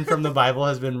 Aaron from the Bible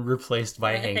has been replaced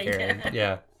by Hank Hank Aaron. Aaron.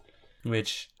 Yeah.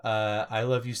 Which, I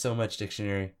love you so much,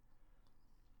 dictionary.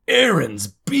 Aaron's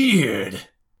beard.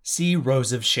 See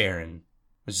Rose of Sharon.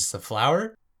 Was this a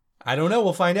flower? I don't know.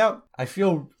 We'll find out.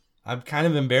 I'm kind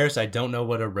of embarrassed. I don't know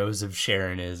what a Rose of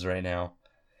Sharon is right now.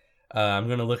 I'm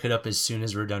going to look it up as soon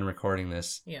as we're done recording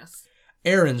this. Yes.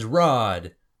 Aaron's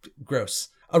rod. Gross.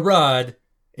 A rod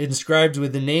inscribed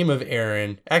with the name of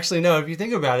Aaron. Actually, no, if you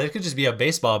think about it, it could just be a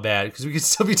baseball bat because we could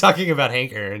still be talking about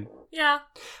Hank Aaron. Yeah.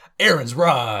 Aaron's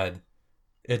rod.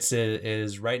 It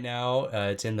is right now.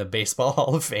 It's in the Baseball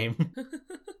Hall of Fame.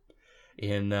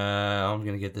 In, I'm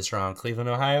going to get this wrong, Cleveland,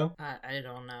 Ohio. I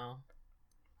don't know.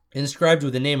 Inscribed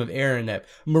with the name of Aaron that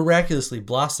miraculously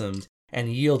blossomed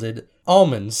and yielded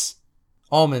almonds.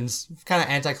 Almonds, kind of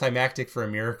anticlimactic for a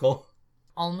miracle.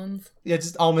 Almonds. Yeah,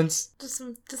 just almonds. Just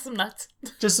some nuts.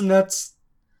 Just some nuts.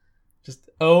 Just,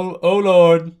 oh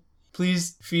Lord,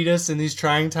 please feed us in these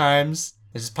trying times.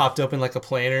 It just popped open like a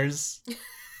Planters.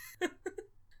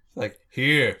 Like,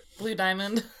 here. Blue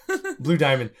Diamond. Blue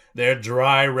Diamond. They're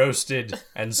dry roasted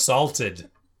and salted.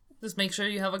 Just make sure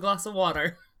you have a glass of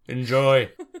water. Enjoy.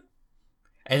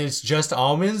 And it's just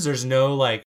almonds? There's no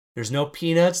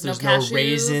peanuts, there's no cashews.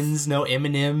 raisins, no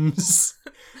M&Ms.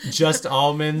 Just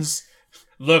almonds.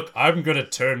 Look, I'm gonna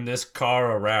turn this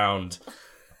car around.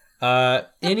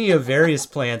 Any of various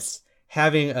plants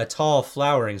having a tall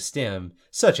flowering stem,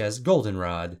 such as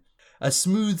goldenrod. A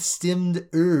smooth-stemmed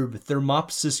herb,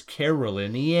 Thermopsis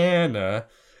caroliniana,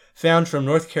 found from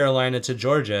North Carolina to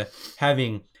Georgia,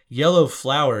 having yellow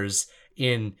flowers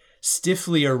in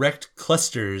stiffly erect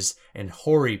clusters and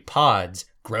hoary pods.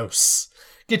 Gross.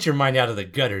 Get your mind out of the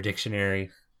gutter,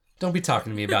 dictionary. Don't be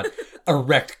talking to me about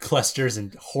erect clusters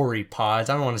and hoary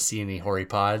pods. I don't want to see any hoary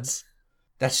pods.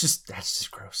 That's just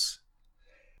gross.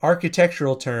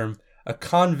 Architectural term, a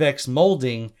convex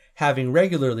molding having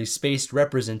regularly spaced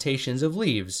representations of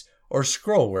leaves or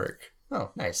scrollwork.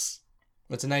 Oh, nice.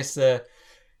 It's a nice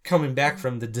coming back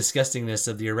from the disgustingness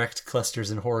of the erect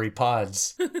clusters and hoary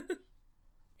pods.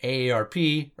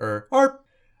 AARP, or ARP,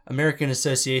 American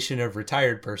Association of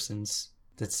Retired Persons.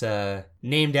 That's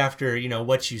named after,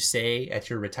 what you say at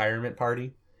your retirement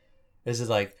party. This is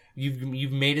like,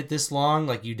 you've made it this long,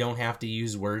 like you don't have to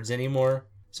use words anymore.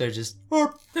 So just,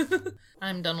 ARP.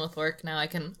 I'm done with work now. I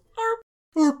can.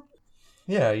 ARP.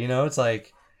 Yeah, it's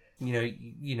like,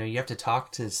 you have to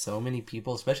talk to so many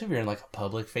people, especially if you're in like a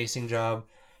public-facing job.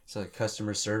 It's like a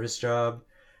customer service job.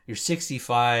 You're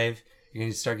 65. You're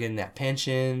going to start getting that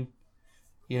pension,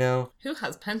 Who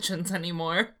has pensions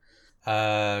anymore?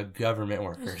 Government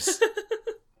workers.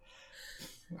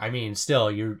 I mean,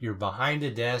 still, you're behind a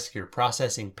desk, you're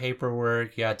processing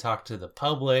paperwork, you gotta talk to the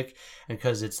public, and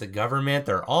because it's the government,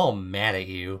 they're all mad at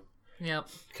you. Yep.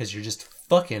 Because you're just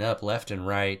fucking up left and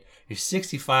right. You're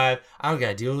 65, I don't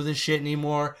gotta deal with this shit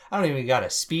anymore. I don't even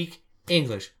gotta speak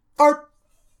English. ARP!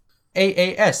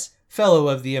 AAS, Fellow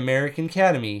of the American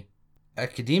Academy.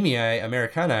 Academiae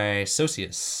Americanae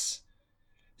Socius.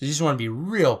 So you just want to be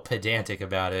real pedantic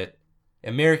about it.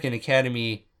 American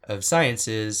Academy of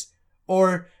Sciences,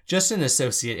 or just an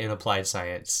associate in applied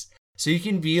science. So you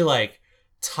can be like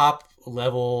top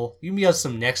level, you can be on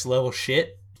some next level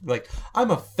shit. Like,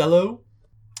 I'm a fellow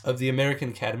of the American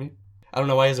Academy. I don't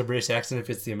know why he has a British accent if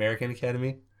it's the American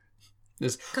Academy.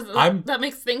 Because that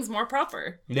makes things more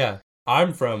proper. Yeah.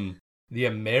 I'm from the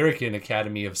American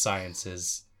Academy of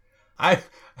Sciences. I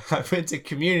went to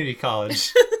community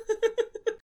college.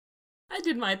 I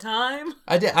did my time.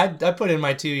 I did. I put in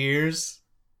my 2 years.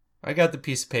 I got the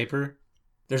piece of paper.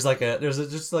 There's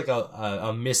just like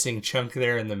a missing chunk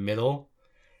there in the middle,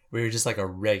 where you're just like a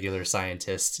regular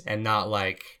scientist and not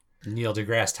like Neil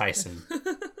deGrasse Tyson.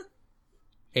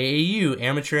 AAU,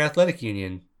 Amateur Athletic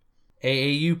Union.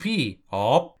 AAUP,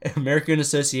 American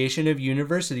Association of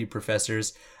University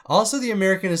Professors. Also the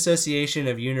American Association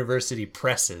of University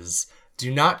Presses.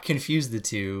 Do not confuse the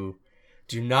two.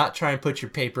 Do not try and put your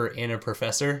paper in a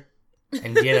professor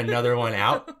and get another one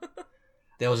out.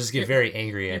 They'll just get very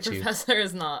angry at Your you. professor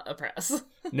is not a press.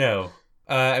 No.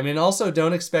 Also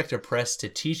don't expect a press to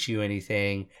teach you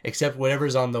anything except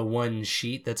whatever's on the one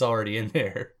sheet that's already in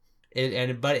there.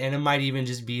 It might even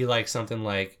just be like something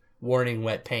like warning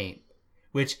wet paint,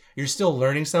 which you're still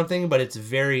learning something, but it's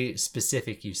very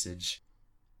specific usage.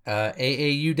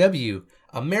 AAUW,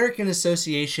 American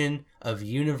Association of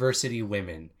University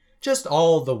Women. Just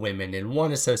all the women in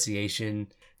one association.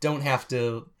 Don't have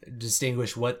to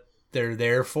distinguish what they're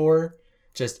there for.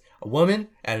 Just a woman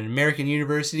at an American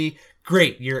university.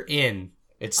 Great, you're in.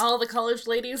 It's all the college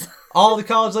ladies. All the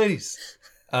college ladies.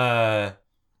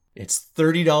 It's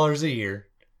 $30 a year.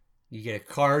 You get a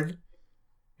card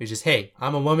It's just, hey,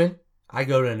 I'm a woman. I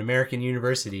go to an American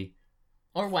university.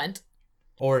 Or went.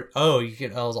 Or, you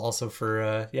can also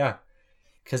for,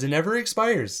 because it never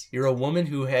expires. You're a woman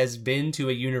who has been to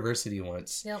a university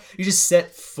once. Yep. You just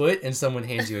set foot and someone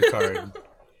hands you a card.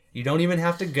 You don't even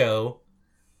have to go.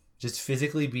 Just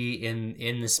physically be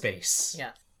in the space.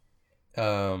 Yeah.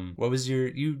 What was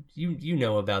you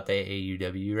know about the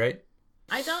AUW, right?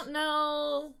 I don't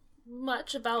know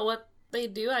much about what they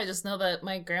do. I just know that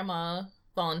my grandma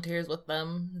volunteers with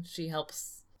them. She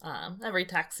helps every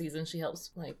tax season. She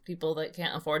helps like people that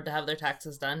can't afford to have their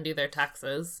taxes done do their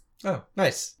taxes. Oh,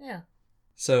 nice. Yeah.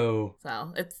 So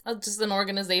it's just an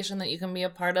organization that you can be a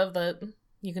part of that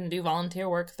you can do volunteer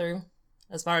work through.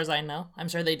 As far as I know, I'm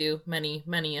sure they do many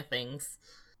things.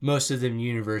 Most of them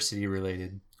university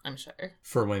related. I'm sure.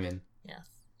 For women. Yes.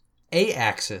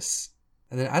 A-axis.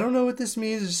 And then I don't know what this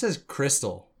means. It just says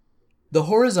crystal. The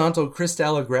horizontal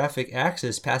crystallographic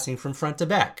axis passing from front to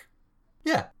back.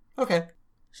 Yeah. Okay.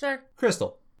 Sure.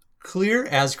 Crystal. Clear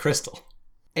as crystal.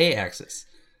 A-axis.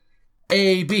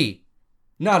 A-B.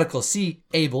 Nautical Sea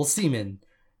Able Seaman.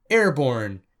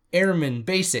 Airborne. Airman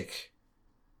Basic.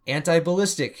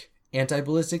 Anti-ballistic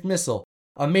missile.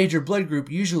 A major blood group,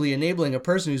 usually enabling a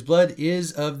person whose blood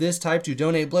is of this type to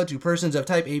donate blood to persons of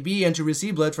type AB and to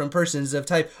receive blood from persons of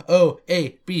type O,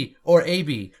 A, B, or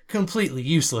AB. Completely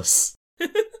useless.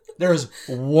 There's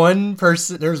one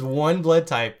blood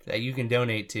type that you can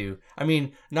donate to. I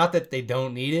mean, not that they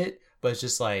don't need it, but it's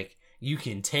just like, you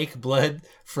can take blood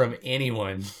from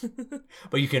anyone,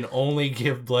 but you can only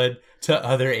give blood to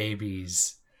other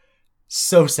ABs.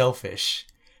 So selfish.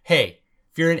 Hey,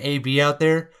 if you're an AB out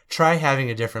there, try having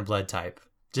a different blood type.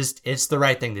 It's the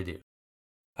right thing to do.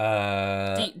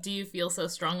 Do you feel so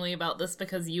strongly about this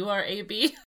because you are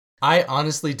AB? I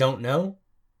honestly don't know.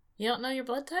 You don't know your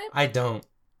blood type? I don't.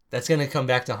 That's going to come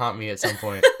back to haunt me at some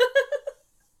point.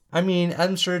 I mean,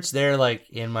 I'm sure it's there, like,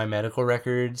 in my medical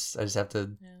records. I just have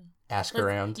to ask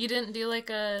around. You didn't do, like,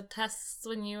 a test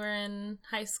when you were in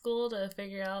high school to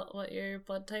figure out what your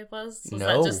blood type was? Was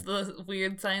No. that just the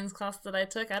weird science class that I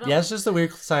took? Yeah, it's just the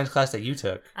weird science class that you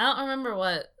took. I don't remember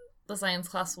what the science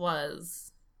class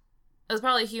was. It was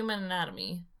probably human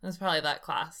anatomy. It was probably that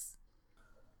class.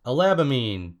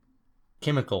 Alabamine.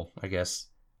 Chemical, I guess.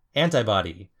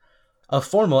 Antibody. A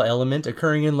formal element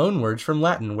occurring in loanwords from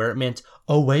Latin where it meant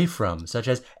away from, such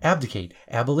as abdicate,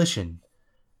 abolition.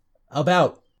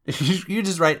 About. You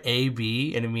just write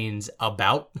AB and it means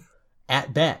about.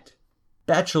 At bat.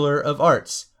 Bachelor of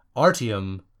Arts.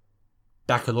 Artium.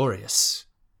 Baccalaureus.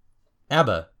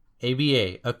 ABBA.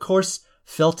 ABA. A coarse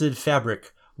felted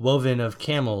fabric woven of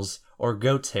camel's or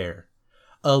goat's hair.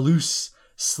 A loose,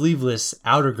 sleeveless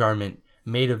outer garment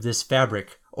made of this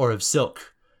fabric or of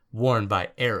silk, worn by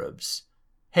Arabs.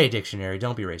 Hey, dictionary,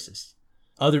 don't be racist.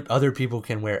 Other people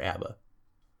can wear ABBA.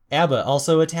 ABBA,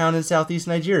 also a town in southeast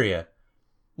Nigeria.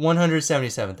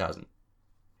 177,000.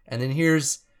 And then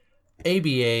here's ABA,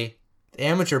 the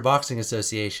Amateur Boxing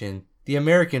Association, the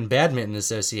American Badminton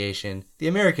Association, the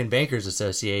American Bankers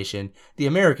Association, the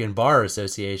American Bar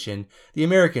Association, the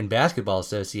American Basketball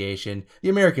Association, the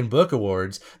American Book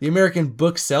Awards, the American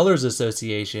Booksellers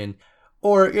Association,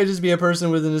 or it could just be a person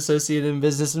with an associate in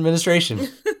business administration.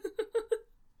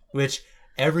 Which,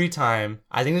 every time,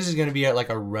 I think this is going to be like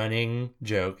a running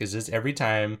joke, is just every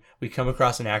time we come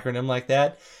across an acronym like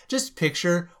that, just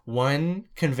picture one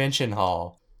convention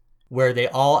hall where they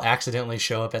all accidentally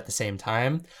show up at the same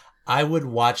time. I would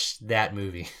watch that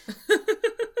movie.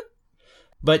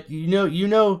 But you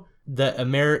know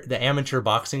the Amateur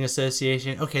Boxing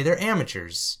Association, okay, they're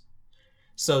amateurs.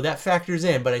 So that factors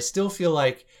in, but I still feel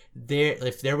like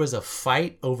if there was a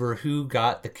fight over who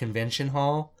got the convention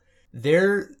hall,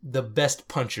 they're the best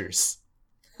punchers.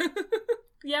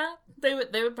 Yeah, they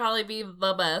would probably be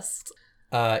the best.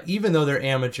 Even though they're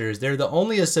amateurs, they're the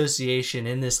only association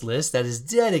in this list that is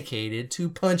dedicated to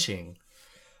punching.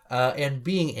 And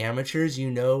being amateurs,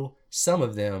 some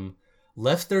of them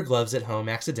left their gloves at home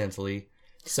accidentally.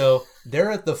 So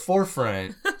they're at the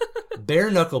forefront, bare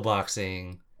knuckle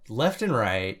boxing, left and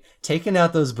right, taking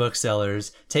out those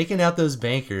booksellers, taking out those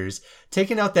bankers,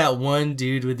 taking out that one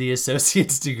dude with the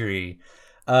associate's degree.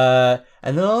 And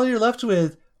then all you're left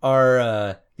with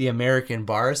are the American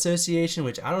Bar Association,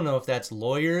 which I don't know if that's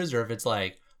lawyers or if it's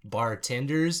like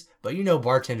bartenders, but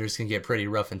bartenders can get pretty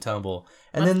rough and tumble.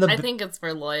 And then I think it's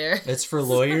for lawyers. It's for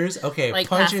lawyers? Okay. Like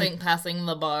passing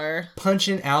the bar.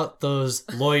 Punching out those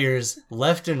lawyers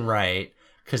left and right,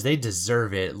 because they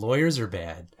deserve it. Lawyers are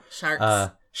bad.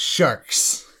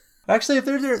 Sharks. Actually,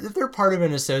 if they're part of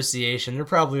an association, they're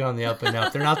probably on the up and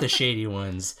up. They're not the shady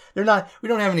ones. We don't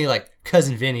have any like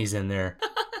Cousin Vinny's in there.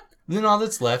 Then all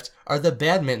that's left are the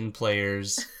badminton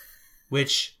players,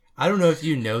 which I don't know if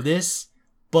you know this,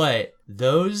 but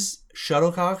those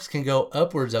shuttlecocks can go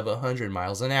upwards of 100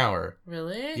 miles an hour.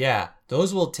 Really? Yeah,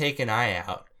 those will take an eye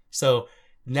out. So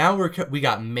now we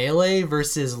got melee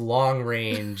versus long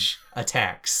range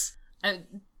attacks.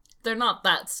 They're not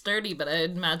that sturdy, but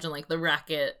I'd imagine like the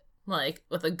racket, like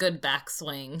with a good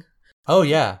backswing. Oh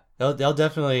yeah, they'll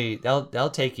definitely they'll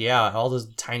take you out. All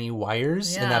those tiny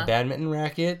wires in that badminton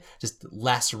racket, just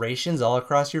lacerations all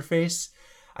across your face.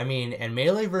 I mean, and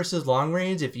melee versus long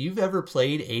range, if you've ever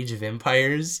played Age of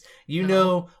Empires, you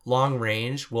know long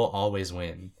range will always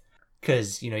win.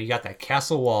 Because, you got that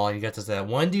castle wall, and you got that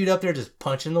one dude up there just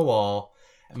punching the wall.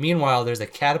 Meanwhile, there's a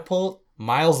catapult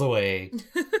miles away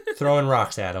throwing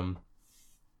rocks at him.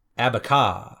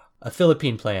 Abaca, a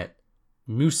Philippine plant.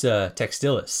 Musa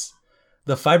textilis.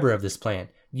 The fiber of this plant,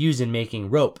 used in making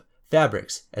rope,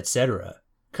 fabrics, etc.,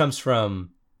 comes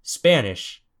from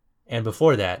Spanish, and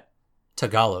before that,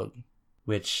 Tagalog,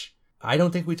 which I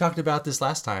don't think we talked about this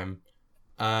last time.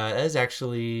 That is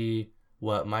actually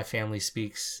what my family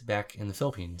speaks back in the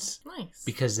Philippines. Nice.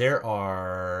 Because there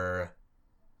are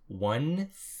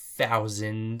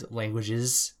 1,000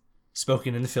 languages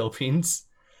spoken in the Philippines.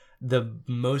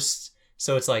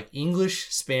 So it's like English,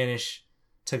 Spanish,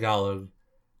 Tagalog,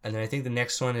 and then I think the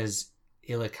next one is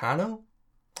Ilocano.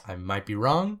 I might be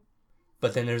wrong.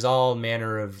 But then there's all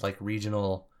manner of like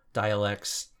regional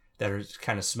dialects that are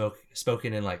kind of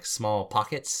spoken in like small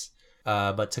pockets.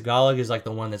 But Tagalog is like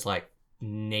the one that's like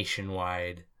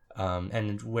nationwide.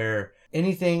 And where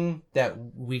anything that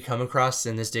we come across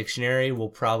in this dictionary will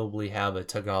probably have a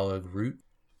Tagalog root,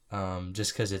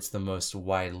 just because it's the most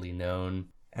widely known.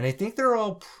 And I think they're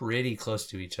all pretty close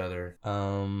to each other.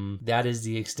 That is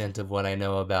the extent of what I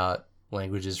know about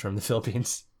languages from the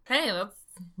Philippines. Hey, that's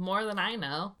more than I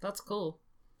know. That's cool.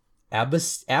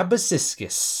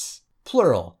 Abacuscus,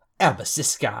 plural,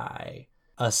 abacusci.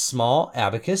 A small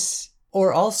abacus,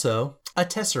 or also a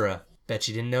tessera. Bet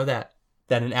you didn't know that.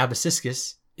 That an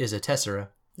abacuscus is a tessera.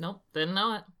 Nope, didn't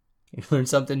know it. You learn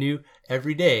something new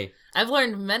every day. I've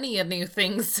learned many new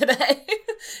things today.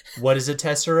 What is a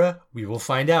tessera? We will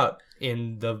find out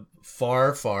in the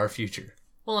far, far future.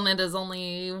 Well, and it is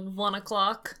only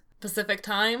 1:00 Pacific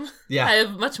time. Yeah. I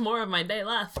have much more of my day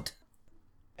left.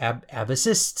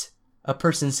 Abacist, a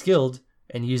person skilled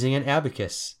in using an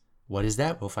abacus. What is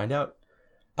that? We'll find out.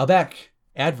 Aback,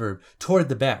 adverb, toward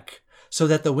the back, so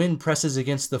that the wind presses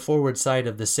against the forward side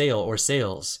of the sail or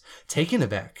sails. Taken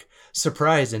aback,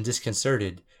 surprised and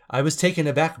disconcerted. I was taken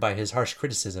aback by his harsh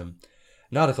criticism.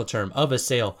 Nautical term, of a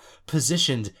sail,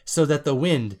 positioned so that the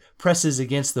wind presses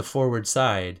against the forward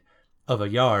side. Of a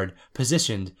yard,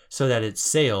 positioned so that its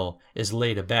sail is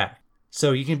laid aback.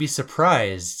 So you can be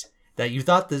surprised that you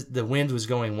thought the wind was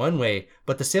going one way,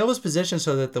 but the sail was positioned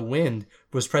so that the wind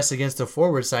was pressed against the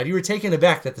forward side. You were taken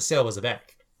aback that the sail was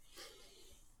aback.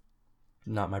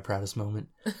 Not my proudest moment.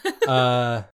 It's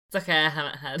okay, I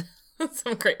haven't had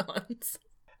some great ones.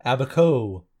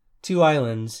 Abaco, 2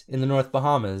 islands in the North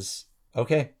Bahamas.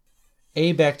 Okay.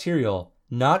 Abacterial,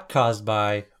 not caused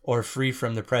by or free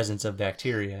from the presence of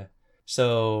bacteria.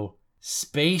 So,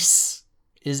 space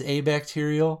is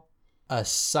abacterial. A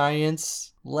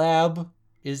science lab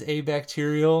is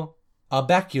abacterial.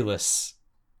 Abaculus,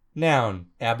 noun,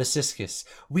 abacuscus.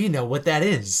 We know what that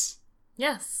is.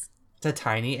 Yes. It's a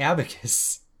tiny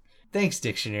abacus. Thanks,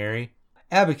 dictionary.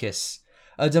 Abacus,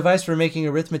 a device for making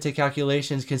arithmetic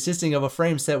calculations consisting of a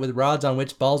frame set with rods on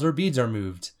which balls or beads are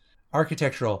moved.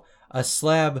 Architectural, a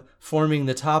slab forming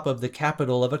the top of the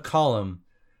capital of a column.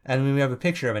 And we have a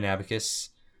picture of an abacus.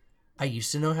 I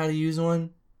used to know how to use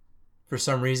one. For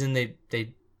some reason,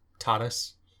 they taught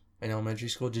us in elementary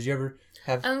school. Did you ever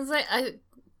have... I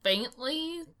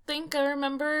faintly think I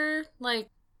remember, like,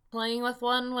 playing with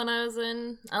one when I was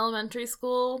in elementary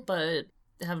school, but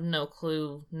I have no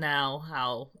clue now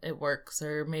how it works,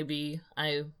 or maybe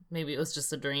it was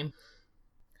just a dream.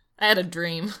 I had a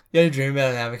dream. You had a dream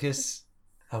about an abacus?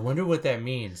 I wonder what that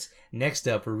means. Next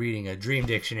up, we're reading a dream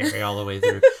dictionary all the way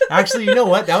through. Actually, you know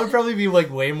what? That would probably be like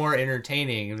way more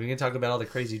entertaining. We can talk about all the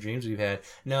crazy dreams we've had.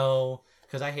 No,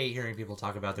 because I hate hearing people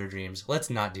talk about their dreams. Let's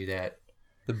not do that.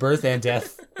 The birth and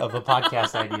death of a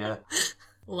podcast idea.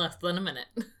 Less than a minute.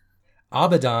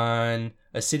 Abadan,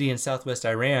 a city in southwest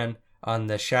Iran on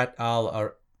the Shat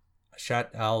al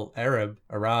Arab,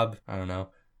 I don't know,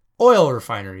 oil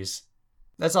refineries.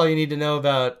 That's all you need to know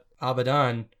about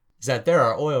Abadan, is that there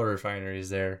are oil refineries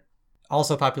there.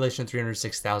 Also population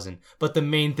 306,000. But the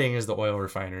main thing is the oil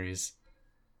refineries.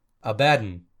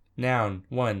 Abaddon, noun,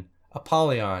 1.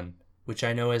 Apollyon, which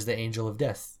I know as the angel of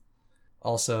death.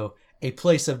 Also, a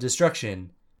place of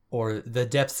destruction. Or the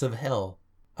depths of hell.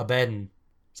 Abaddon.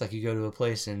 It's like you go to a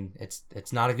place and it's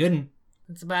not a good one.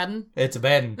 It's a bad one. It's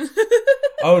Abaddon.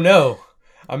 Oh no.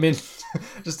 I'm in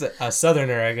just a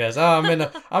southerner, I guess. Oh,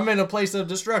 I'm in a place of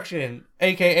destruction,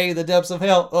 aka the depths of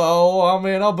hell. Oh, I'm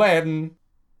in Abaddon.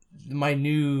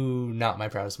 Not my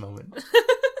proudest moment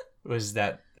was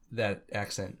that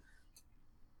accent.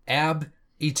 Ab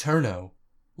Eterno,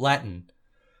 Latin,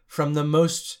 from the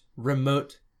most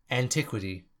remote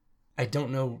antiquity. I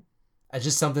don't know.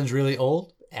 Something's really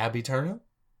old. Ab Eterno.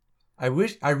 I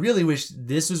really wish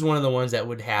this was one of the ones that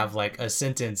would have like a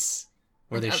sentence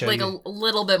where they show like you a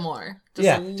little bit more. Just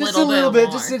a little bit.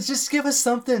 More. Just give us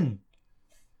something.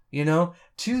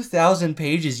 2,000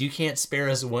 pages. You can't spare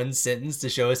us one sentence to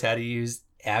show us how to use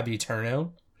Ab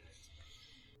Eterno.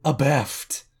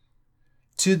 Abaft.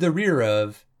 To the rear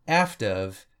of, aft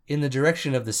of, in the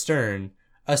direction of the stern,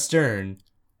 astern,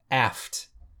 aft.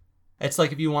 It's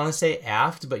like if you want to say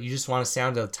aft, but you just want to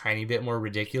sound a tiny bit more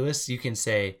ridiculous, you can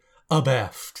say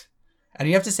abaft. And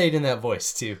you have to say it in that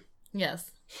voice, too. Yes.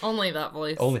 Only that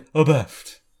voice. Only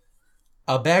abaft.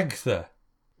 Abagtha,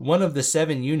 one of the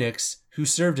 7 eunuchs who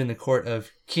served in the court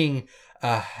of King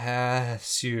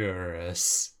Ahasuerus.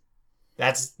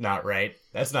 That's not right.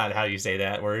 That's not how you say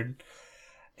that word.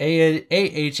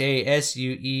 Ahasuerus.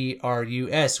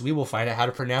 We will find out how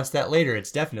to pronounce that later.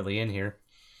 It's definitely in here.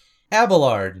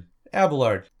 Abelard.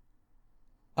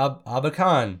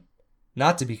 Abakan,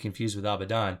 not to be confused with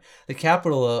Abadan, the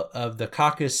capital of the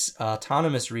Caucasus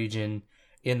Autonomous Region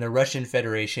in the Russian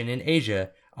Federation in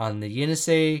Asia on the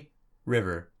Yenisei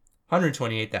River,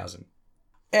 128,000.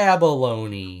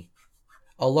 Abalone,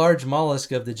 a large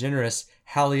mollusk of the genus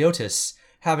Haliotis,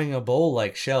 having a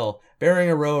bowl-like shell, bearing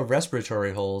a row of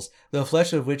respiratory holes, the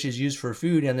flesh of which is used for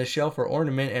food and the shell for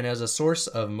ornament and as a source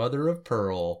of mother of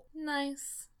pearl.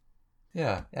 Nice.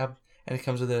 Yeah, and it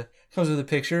comes with a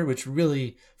picture, which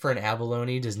really, for an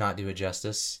abalone, does not do it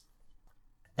justice.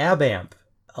 Abamp,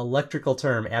 electrical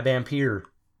term, abampere.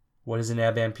 What is an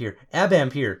abampere?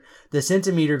 Abampere, the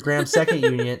centimeter gram second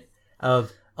unit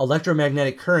of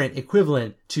electromagnetic current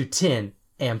equivalent to 10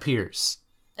 amperes.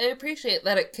 I appreciate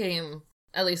that it came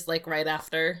at least like right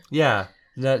after. Yeah,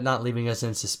 not leaving us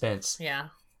in suspense. Yeah.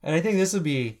 And I think this would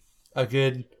be a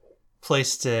good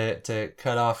place to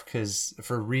cut off, because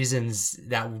for reasons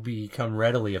that will become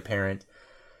readily apparent.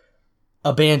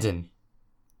 Abandon.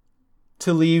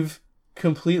 To leave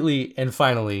completely and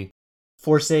finally.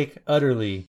 Forsake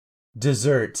utterly.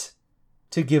 Desert.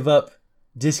 To give up.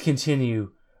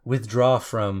 Discontinue. Withdraw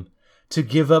from. To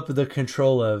give up the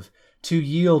control of. To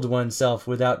yield oneself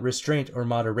without restraint or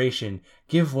moderation,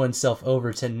 give oneself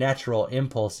over to natural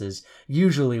impulses,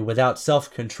 usually without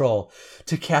self-control,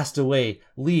 to cast away,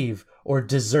 leave, or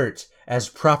desert as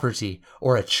property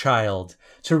or a child,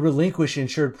 to relinquish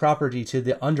insured property to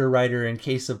the underwriter in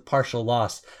case of partial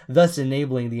loss, thus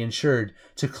enabling the insured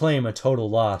to claim a total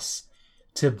loss,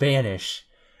 to banish.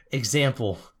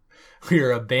 Example, we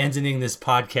are abandoning this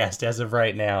podcast as of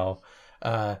right now.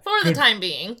 For the time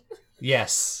being.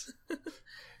 Yes.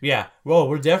 Yeah. Well,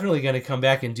 we're definitely going to come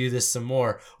back and do this some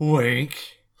more. Wink.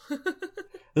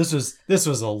 This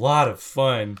was a lot of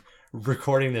fun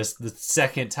recording this the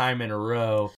second time in a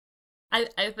row. I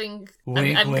think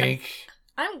wink.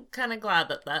 I'm kind of glad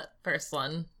that first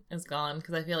one is gone,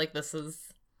 because I feel like this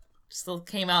still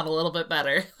came out a little bit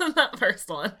better than that first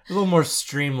one. A little more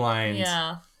streamlined.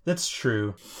 Yeah. That's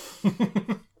true.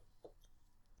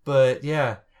 But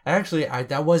yeah. Actually,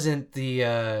 that wasn't the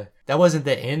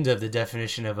end of the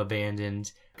definition of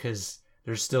abandoned, because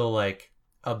there's still like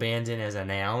abandon as a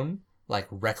noun, like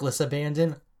reckless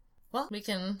abandon. Well, we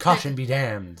can caution be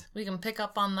damned. We can pick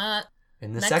up on that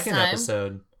in the second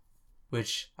episode,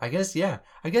 which I guess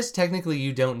technically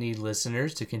you don't need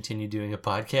listeners to continue doing a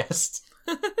podcast,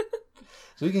 so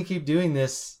we can keep doing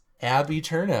this ab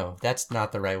eterno. That's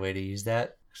not the right way to use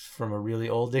that from a really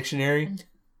old dictionary.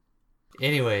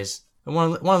 Anyways. I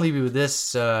want to leave you with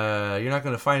this. You're not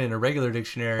going to find it in a regular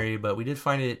dictionary, but we did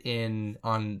find it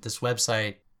on this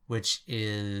website, which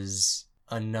is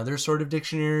another sort of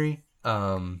dictionary.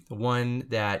 One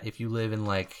that if you live in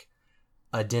like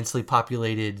a densely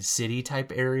populated city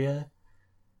type area,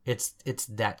 it's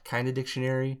that kind of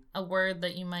dictionary. A word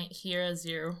that you might hear as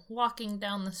you're walking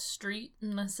down the street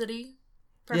in the city,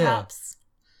 perhaps.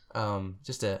 Yeah.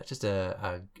 Just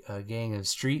a gang of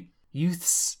street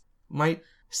youths might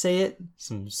say it.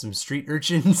 Some street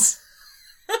urchins.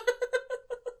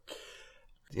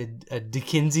 a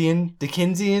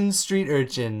Dickensian street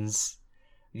urchins.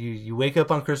 You wake up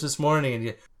on Christmas morning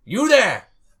and you there,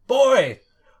 boy,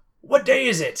 what day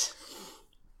is it?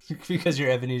 Because you're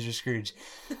Ebenezer Scrooge.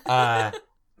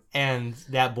 And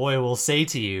that boy will say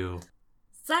to you,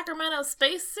 Sacramento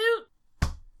spacesuit?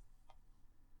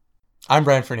 I'm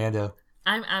Brian Fernando.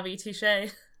 I'm Abby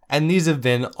Touche. And these have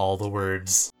been All the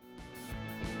Words.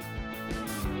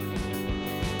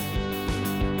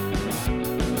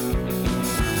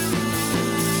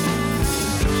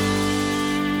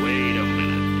 Wait a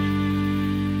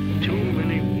minute. Too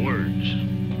many words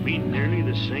mean nearly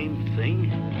the same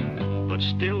thing, but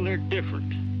still they're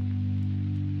different.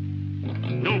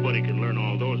 Nobody can learn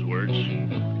all those words.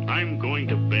 I'm going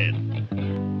to